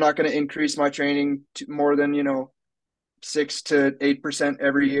 I'm not going to increase my training to more than, 6 to 8%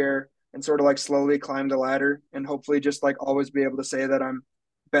 every year, and sort of like slowly climb the ladder, and hopefully just like always be able to say that I'm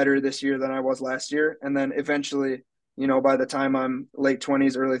better this year than I was last year. And then eventually, by the time I'm late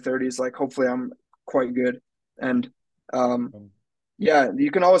 20s, early 30s, like hopefully I'm quite good. And yeah, you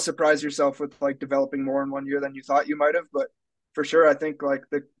can always surprise yourself with like developing more in one year than you thought you might have. But for sure, I think like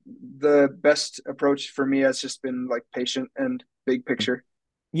the best approach for me has just been like patient and big picture.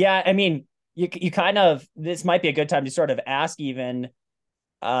 Yeah, I mean, you kind of, this might be a good time to sort of ask even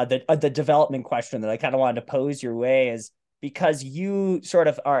the development question that I kind of wanted to pose your way, is because you sort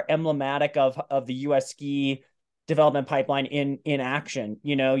of are emblematic of the US ski development pipeline in action.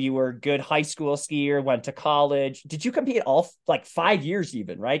 You were a good high school skier, went to college. Did you compete all like 5 years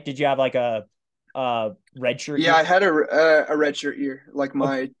even, right? Did you have like a redshirt year? Yeah, I had a redshirt year, like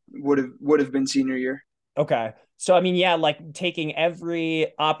my would have been senior year. Okay. So, I mean, yeah, like taking every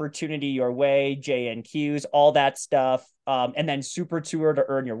opportunity your way, JNQs, all that stuff, and then super tour to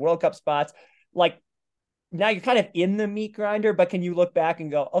earn your World Cup spots. Like now you're kind of in the meat grinder, but can you look back and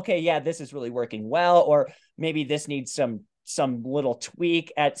go, okay, yeah, this is really working well, or maybe this needs some some little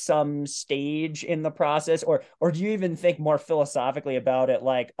tweak at some stage in the process, or do you even think more philosophically about it,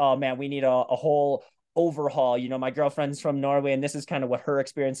 like, oh man, we need a whole overhaul? My girlfriend's from Norway, and this is kind of what her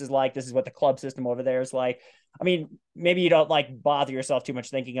experience is like. This is what the club system over there is like. I mean, maybe you don't like bother yourself too much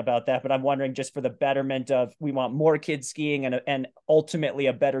thinking about that, but I'm wondering, just for the betterment of, we want more kids skiing and ultimately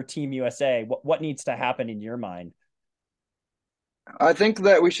a better Team USA, what needs to happen in your mind? I think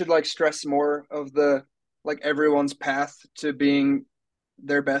that we should like stress more of the like everyone's path to being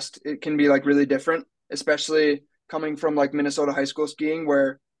their best. It can be like really different, especially coming from like Minnesota high school skiing,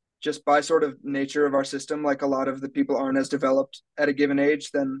 where just by sort of nature of our system, like a lot of the people aren't as developed at a given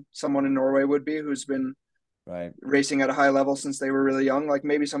age than someone in Norway would be, who's been racing at a high level since they were really young. Like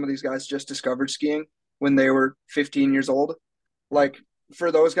maybe some of these guys just discovered skiing when they were 15 years old. Like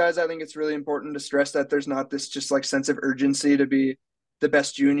for those guys, I think it's really important to stress that there's not this just like sense of urgency to be the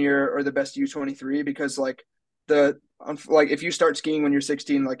best junior or the best U23, because like if you start skiing when you're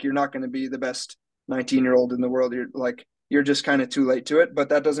 16, like you're not going to be the best 19-year-old in the world. You're just kind of too late to it, but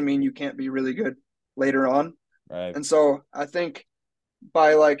that doesn't mean you can't be really good later on. Right. And so I think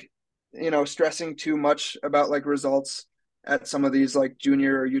by like, stressing too much about like results at some of these like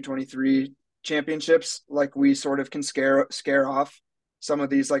junior or U23 championships, like we sort of can scare off some of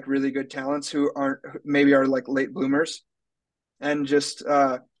these like really good talents who are like late bloomers. And just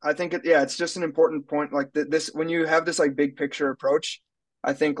I think it's just an important point, like this, when you have this like big picture approach,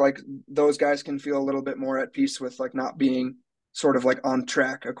 I think like those guys can feel a little bit more at peace with like not being sort of like on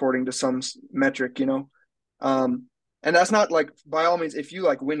track according to some metric, and that's not like, by all means, if you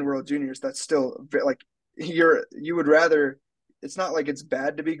like win World Juniors, that's still like you would rather, it's not like it's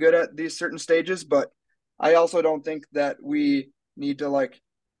bad to be good at these certain stages, but I also don't think that we need to like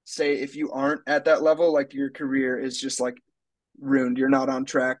say, if you aren't at that level, like your career is just like ruined. You're not on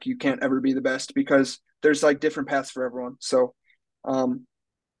track. You can't ever be the best, because there's like different paths for everyone. So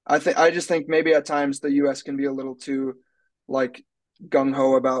I just think maybe at times the US can be a little too like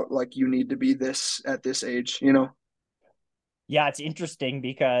gung-ho about like, you need to be this at this age, Yeah, it's interesting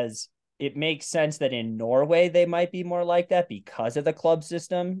because it makes sense that in Norway they might be more like that because of the club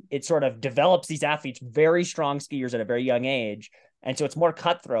system. It sort of develops these athletes, very strong skiers at a very young age. And so it's more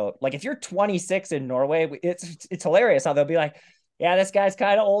cutthroat. Like if you're 26 in Norway, it's hilarious how they'll be like, yeah, this guy's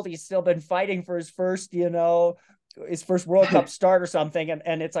kind of old. He's still been fighting for his first World Cup start or something.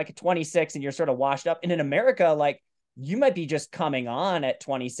 And it's like 26 and you're sort of washed up. And in America, like you might be just coming on at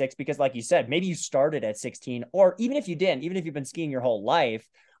 26 because, like you said, maybe you started at 16, or even if you didn't, even if you've been skiing your whole life,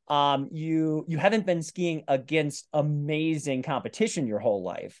 you haven't been skiing against amazing competition your whole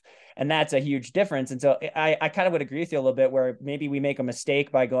life. And that's a huge difference. And so I kind of would agree with you a little bit, where maybe we make a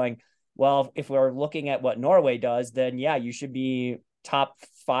mistake by going, well, if we're looking at what Norway does, then yeah, you should be top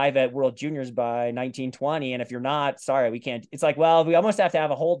 5 at World Juniors by 1920. And if you're not, sorry, we can't. It's like, well, we almost have to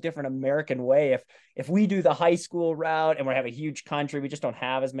have a whole different American way. If we do the high school route and we have a huge country, we just don't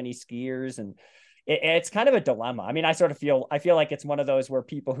have as many skiers. And it's kind of a dilemma. I mean, I feel like it's one of those where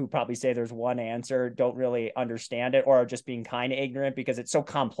people who probably say there's one answer don't really understand it, or are just being kind of ignorant because it's so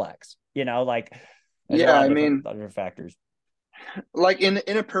complex, like, yeah, I mean, other factors. Like in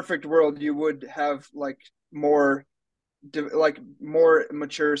a perfect world, you would have like more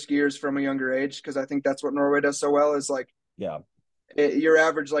mature skiers from a younger age, because I think that's what Norway does so well, is like, yeah, your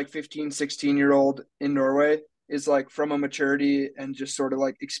average like 15-16-year-old in Norway is like from a maturity and just sort of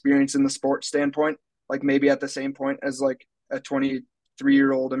like experience in the sport standpoint, like maybe at the same point as like a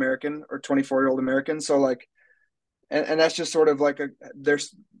 23-year-old American or 24-year-old American. So like, and that's just sort of like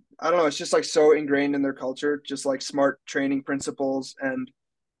I don't know, it's just like so ingrained in their culture, just like smart training principles and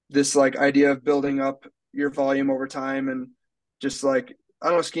this like idea of building up your volume over time. And just like, I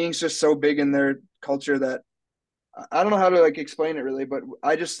don't know, skiing's just so big in their culture that I don't know how to like explain it really, but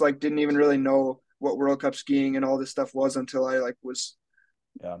I just like didn't even really know what World Cup skiing and all this stuff was until I like was,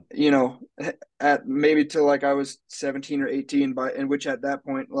 at maybe till like I was 17 or 18, in which at that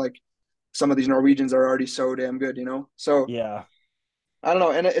point, like some of these Norwegians are already so damn good, So yeah, I don't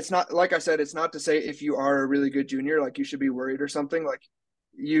know. And it's not, like I said, it's not to say if you are a really good junior, like you should be worried or something. Like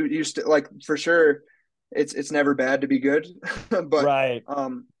you still, like, for sure, it's never bad to be good, but right.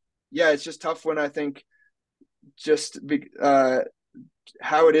 Yeah, it's just tough when I think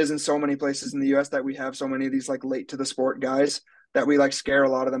how it is in so many places in the US that we have so many of these like late to the sport guys that we like scare a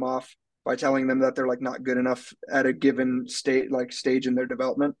lot of them off by telling them that they're like not good enough at a given stage in their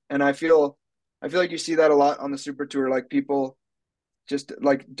development. And I feel like you see that a lot on the Super Tour. Like people just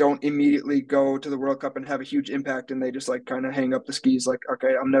like don't immediately go to the World Cup and have a huge impact, and they just like kind of hang up the skis like,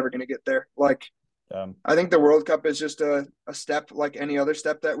 okay, I'm never going to get there. Like I think the World Cup is just a step like any other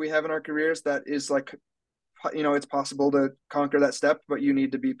step that we have in our careers that is like it's possible to conquer that step, but you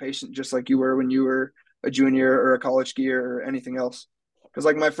need to be patient, just like you were when you were a junior or a college skier or anything else. Because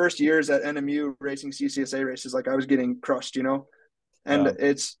like my first years at NMU racing CCSA races, like I was getting crushed, and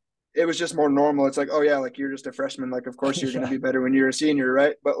it was just more normal. It's like, oh yeah, like you're just a freshman. Like, of course you're going to be better when you're a senior.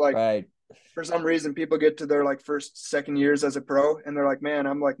 Right. But like, for some reason people get to their like first, second years as a pro and they're like, man,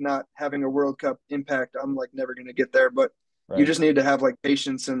 I'm like not having a World Cup impact. I'm like never going to get there, but you just need to have like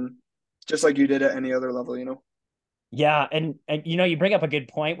patience, and just like you did at any other level, Yeah. And you bring up a good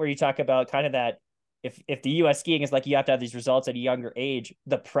point where you talk about kind of that, if the US skiing is like, you have to have these results at a younger age,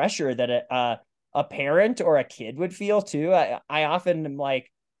 the pressure that a parent or a kid would feel too. I often am like,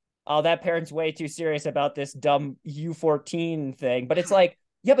 oh, that parent's way too serious about this dumb U14 thing. But it's like,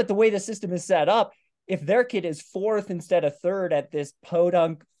 yeah, but the way the system is set up, if their kid is fourth instead of third at this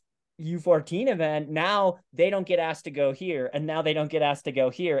podunk U14 event, now they don't get asked to go here, and now they don't get asked to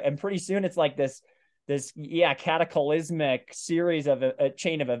go here, and pretty soon it's like this cataclysmic series of a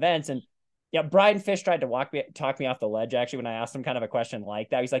chain of events. And yeah, Brian Fish tried to talk me off the ledge actually when I asked him kind of a question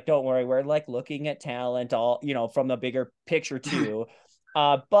like that. He's like, don't worry, we're like looking at talent all from the bigger picture too.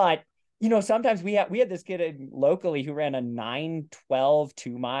 But sometimes we had this kid locally who ran a 9:12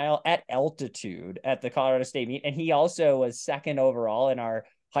 2-mile at altitude at the Colorado State meet, and he also was second overall in our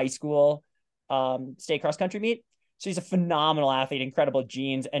high school state cross country meet. So he's a phenomenal athlete, incredible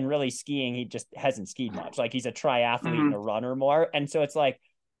genes, and really skiing, he just hasn't skied much. Like he's a triathlete and a runner more. And so it's like,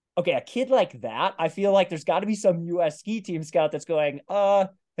 okay, a kid like that, I feel like there's got to be some US ski team scout that's going, have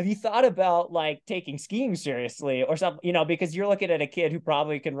you thought about like taking skiing seriously or something, because you're looking at a kid who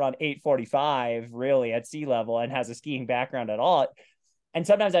probably can run 8:45 really at sea level and has a skiing background at all. And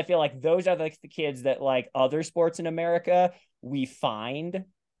sometimes I feel like those are like the kids that like other sports in America we find,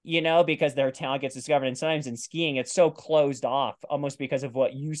 because their talent gets discovered. And sometimes in skiing, it's so closed off almost because of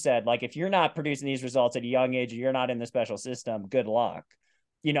what you said. Like if you're not producing these results at a young age, you're not in the special system, good luck.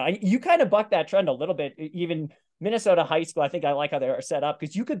 And you kind of buck that trend a little bit. Even Minnesota high school, I think I like how they're set up,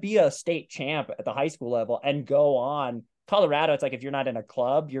 because you could be a state champ at the high school level and go on. Colorado, it's like if you're not in a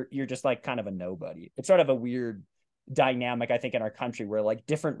club, you're just like kind of a nobody. It's sort of a weird dynamic, I think, in our country where like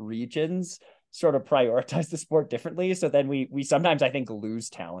different regions sort of prioritize the sport differently. So then we sometimes, I think, lose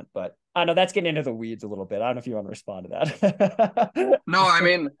talent. But I don't know, that's getting into the weeds a little bit. I don't know if you want to respond to that. No, I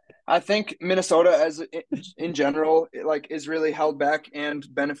mean, I think Minnesota as in general, like is really held back and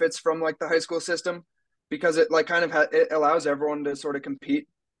benefits from like the high school system, because it like kind of it allows everyone to sort of compete,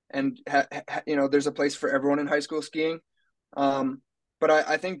 and there's a place for everyone in high school skiing. But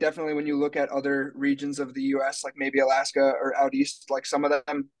I think definitely when you look at other regions of the US, like maybe Alaska or out east, like some of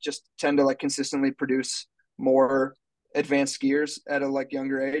them just tend to like consistently produce more advanced skiers at a like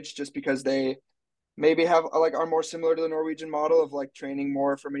younger age, just because they maybe have like are more similar to the Norwegian model of like training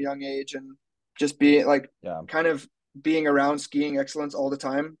more from a young age and just being like kind of being around skiing excellence all the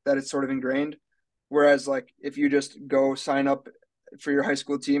time, that it's sort of ingrained. Whereas like if you just go sign up for your high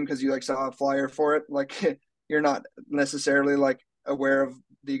school team because you like saw a flyer for it, like you're not necessarily like aware of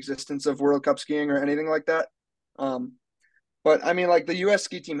the existence of World Cup skiing or anything like that. But I mean, like the US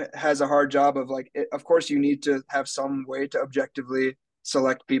ski team has a hard job of like, of course you need to have some way to objectively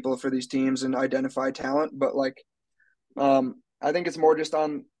select people for these teams and identify talent. But like, I think it's more just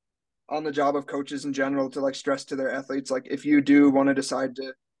on the job of coaches in general to like stress to their athletes. Like if you do want to decide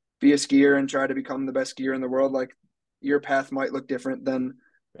to be a skier and try to become the best skier in the world, like your path might look different than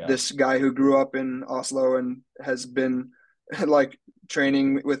this guy who grew up in Oslo and has been like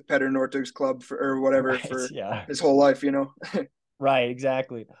training with Petter Northug's club for his whole life, Right,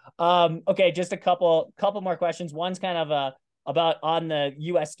 exactly. Okay, just a couple more questions. One's kind of about on the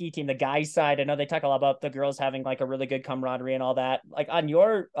US ski team, the guys side. I know they talk a lot about the girls having like a really good camaraderie and all that. Like on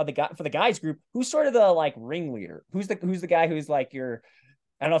for the guys group, who's sort of the like ringleader? Who's the guy who's like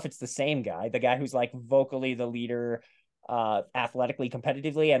I don't know if it's the same guy, the guy who's like vocally the leader, athletically,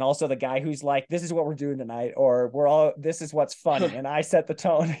 competitively, and also the guy who's like, this is what we're doing tonight, or this is what's funny, and I set the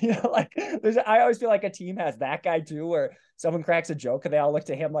tone. I always feel like a team has that guy too, where someone cracks a joke and they all look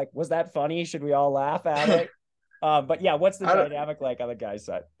to him like, was that funny? Should we all laugh at it? But yeah, what's the dynamic like on the guys'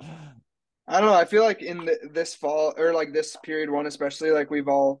 side? I don't know. I feel like in this fall, or like this period one especially, like we've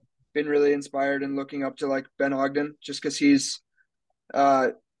all been really inspired and looking up to like Ben Ogden, just because he's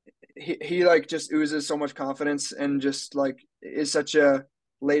he like just oozes so much confidence and just like is such a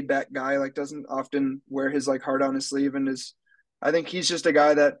laid back guy, like doesn't often wear his like heart on his sleeve, and I think he's just a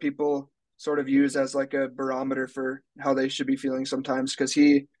guy that people sort of use as like a barometer for how they should be feeling sometimes, because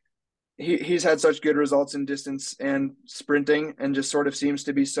he's had such good results in distance and sprinting, and just sort of seems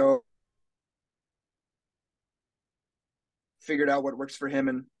to be so figured out what works for him.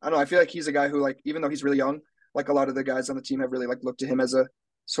 And I don't know, I feel like he's a guy who, like, even though he's really young, like a lot of the guys on the team have really like looked to him as a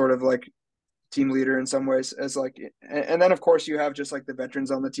sort of like team leader in some ways, as like, and then of course you have just like the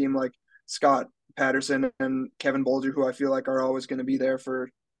veterans on the team like Scott Patterson and Kevin Bolger, who I feel like are always going to be there for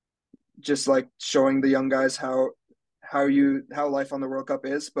just like showing the young guys how life on the World Cup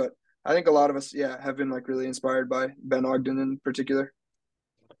is. But I think a lot of us, have been like really inspired by Ben Ogden in particular.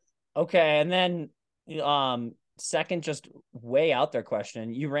 Okay, and then second, just way out there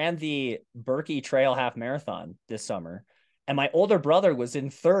question. You ran the Berkey Trail half marathon this summer, and my older brother was in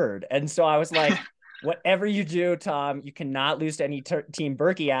third. And so I was like, whatever you do, Tom, you cannot lose to any Team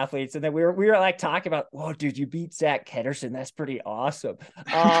Berkey athletes. And then we were like talking about, whoa, dude, you beat Zak Ketterson. That's pretty awesome.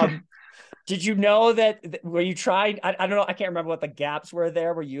 Did you know that where you tried, I don't know, I can't remember what the gaps were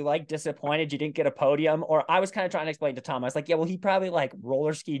there. Were you like disappointed you didn't get a podium? Or I was kind of trying to explain to Tom. I was like, yeah, well, he probably like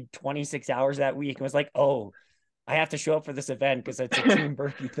roller skied 26 hours that week and was like, oh, I have to show up for this event because it's a Team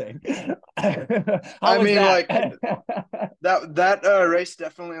Berkey thing. I mean, like that race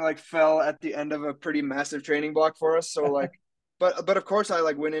definitely like fell at the end of a pretty massive training block for us. So like, but of course I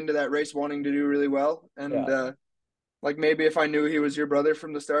like went into that race wanting to do really well. And like maybe if I knew he was your brother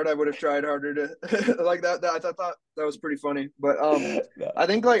from the start, I would have tried harder to like that. I thought that was pretty funny. But I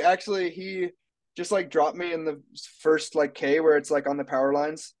think like actually he just like dropped me in the first like K where it's like on the power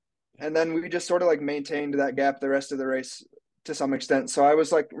lines. And then we just sort of like maintained that gap the rest of the race to some extent. So I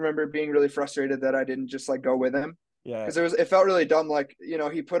was like, remember being really frustrated that I didn't just like go with him. Yeah. Cause it felt really dumb. Like, you know,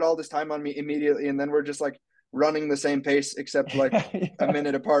 he put all this time on me immediately and then we're just like running the same pace, except like a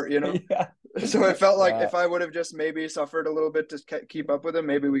minute apart, you know? Yeah. So it felt like if I would have just maybe suffered a little bit to keep up with him,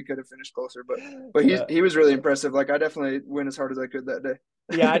 maybe we could have finished closer, but he was really impressive. Like I definitely went as hard as I could that day.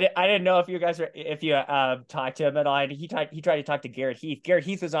 Yeah. I didn't know if you talked to him at all. And he tried to talk to Garrett Heath. Garrett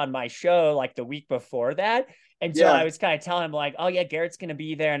Heath was on my show like the week before that. And so I was kind of telling him like, oh yeah, Garrett's going to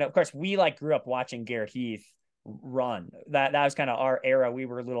be there. And of course we like grew up watching Garrett Heath run. That was kind of our era. We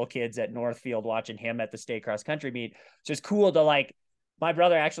were little kids at Northfield watching him at the state cross country meet. So it's cool to like, my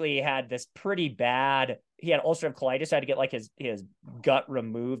brother actually had this pretty bad, he had ulcerative colitis, had to get like his gut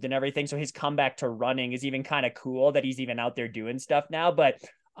removed and everything. So his comeback to running is even kind of cool that he's even out there doing stuff now. But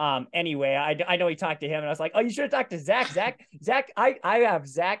anyway, I know he talked to him and I was like, oh, you should have talked to Zak. Zak, I have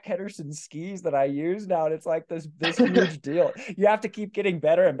Zak Ketterson skis that I use now. And it's like this huge deal. You have to keep getting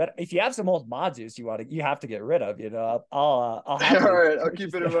better and better. If you have some old Modzus you have to get rid of, you know, I'll have all right, I'll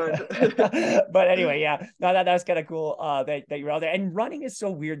keep it in mind. But anyway, yeah, no, that was kind of cool that you were out there. And running is so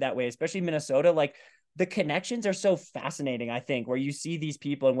weird that way, especially Minnesota. Like the connections are so fascinating, I think, where you see these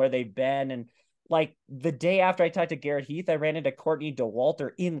people and where they've been. And like the day after I talked to Garrett Heath, I ran into Courtney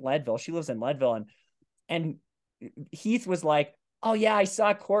DeWalter in Leadville. She lives in Leadville. And Heath was like, oh yeah, I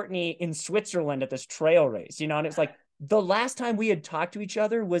saw Courtney in Switzerland at this trail race, you know? And it's like the last time we had talked to each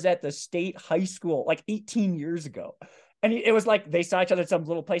other was at the state high school, like 18 years ago. And it was like, they saw each other at some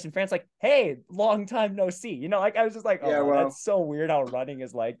little place in France, like, hey, long time no see, you know, like I was just like, oh, yeah, wow. That's so weird how running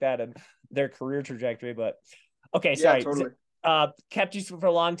is like that and their career trajectory. But okay. Sorry. Yeah, totally. Kept you for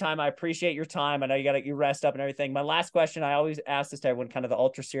a long time. I appreciate your time. I know you rest up and everything. My last question, I always ask this to everyone, kind of the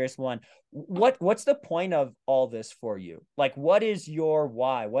ultra serious one. What's the point of all this for you? Like, what is your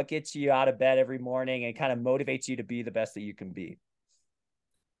why? What gets you out of bed every morning and kind of motivates you to be the best that you can be?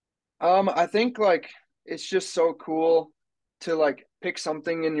 I think like, it's just so cool to like pick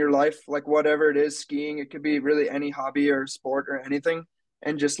something in your life, like whatever it is, skiing, it could be really any hobby or sport or anything.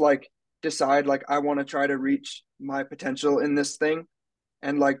 And just like decide like, I want to try to reach my potential in this thing.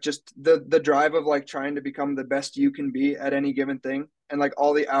 And like just the drive of like trying to become the best you can be at any given thing. And like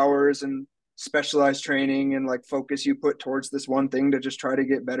all the hours and specialized training and like focus you put towards this one thing to just try to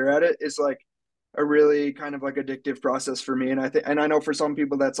get better at it is like a really kind of like addictive process for me. And I know for some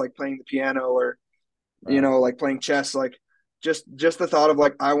people that's like playing the piano or, you know, like playing chess, like just the thought of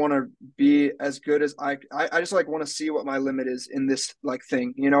like, I want to be as good as I just like want to see what my limit is in this like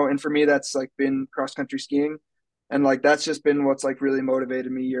thing, you know? And for me, that's like been cross country skiing. And like, that's just been what's like really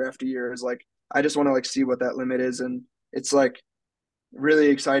motivated me year after year is like, I just want to like see what that limit is. And it's like really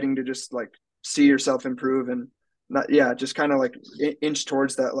exciting to just like see yourself improve and not, just kind of like inch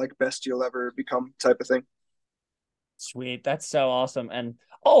towards that like best you'll ever become type of thing. Sweet. That's so awesome. And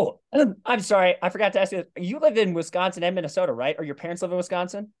oh, I'm sorry, I forgot to ask you, you lived in Wisconsin and Minnesota, right? Or your parents live in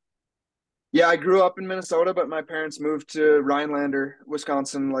Wisconsin? Yeah, I grew up in Minnesota, but my parents moved to Rhinelander,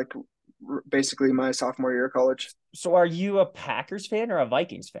 Wisconsin, like basically my sophomore year of college. So are you a Packers fan or a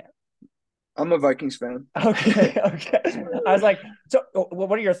Vikings fan? I'm a Vikings fan. Okay. I was like, so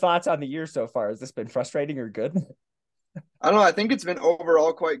what are your thoughts on the year so far? Has this been frustrating or good? I don't know. I think it's been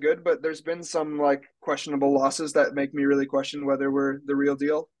overall quite good, but there's been some like questionable losses that make me really question whether we're the real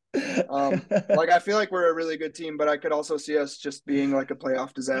deal. Like I feel like we're a really good team, but I could also see us just being like a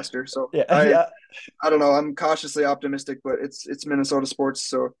playoff disaster. So Yeah. I don't know. I'm cautiously optimistic, but it's Minnesota sports,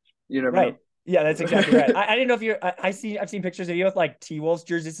 so you never know. Yeah, that's exactly right. I didn't know if I've seen pictures of you with like T-Wolves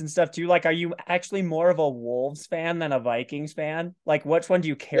jerseys and stuff too. Like, are you actually more of a Wolves fan than a Vikings fan? Like, which one do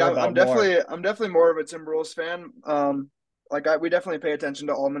you care about I'm definitely more of a Timberwolves fan. We definitely pay attention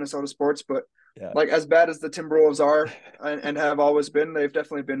to all Minnesota sports, but like as bad as the Timberwolves are and have always been, they've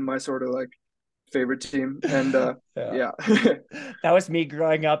definitely been my sort of like favorite team. And that was me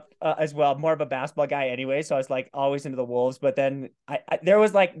growing up as well, more of a basketball guy anyway, so I was like always into the Wolves, but then I there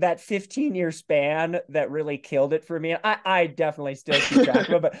was like that 15-year span that really killed it for me. I definitely still keep track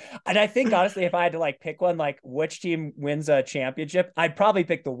of it, and I think honestly if I had to like pick one, like which team wins a championship, I'd probably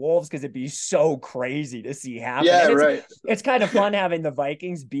pick the Wolves because it'd be so crazy to see happen. It's kind of fun having the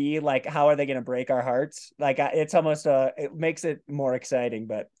Vikings be like, how are they going to break our hearts? Like it's almost it makes it more exciting.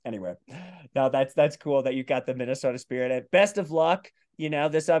 But anyway, no, that's cool that you got the Minnesota spirit. And best of luck,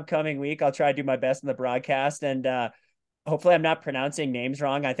 this upcoming week. I'll try to do my best in the broadcast, and hopefully I'm not pronouncing names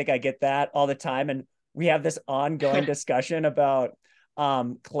wrong. I think I get that all the time. And we have this ongoing discussion about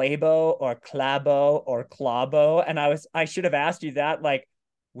Clabo or Clabo or Clabo. And I should have asked you that, like,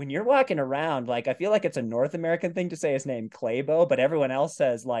 when you're walking around, like, I feel like it's a North American thing to say his name Clabo, but everyone else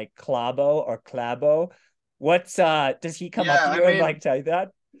says like Clabo or Clabo. What's does he come up to you and like tell you that?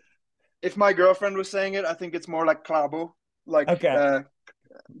 If my girlfriend was saying it, I think it's more like Clabo. Like, okay.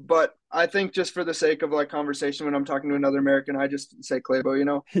 But I think just for the sake of like conversation, when I'm talking to another American, I just say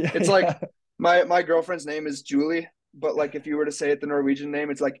Clabo, It's like my girlfriend's name is Julie, but like if you were to say it the Norwegian name,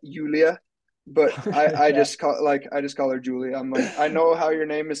 it's like Julia. But I just call her Julie. I'm like, I know how your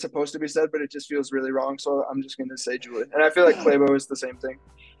name is supposed to be said, but it just feels really wrong. So I'm just going to say Julie. And I feel like Clabo is the same thing.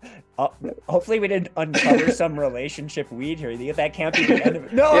 Hopefully we didn't uncover some relationship weed here. That can't be the end of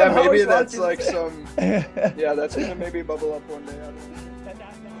it. No, yeah, maybe that's like some. Yeah, that's going to maybe bubble up one day.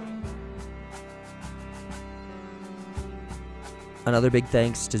 Another big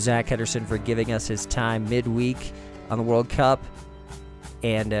thanks to Zak Ketterson for giving us his time midweek on the World Cup.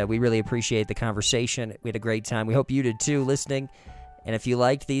 And we really appreciate the conversation. We had a great time. We hope you did too, listening. And if you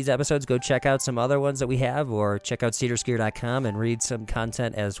liked these episodes, go check out some other ones that we have, or check out Seder-Skier.com and read some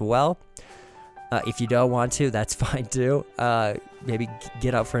content as well. If you don't want to, that's fine too. Maybe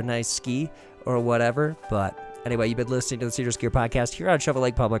get out for a nice ski or whatever. But anyway, you've been listening to the Seder-Skier Podcast here on Shovel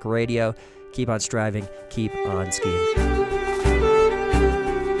Lake Public Radio. Keep on striving. Keep on skiing.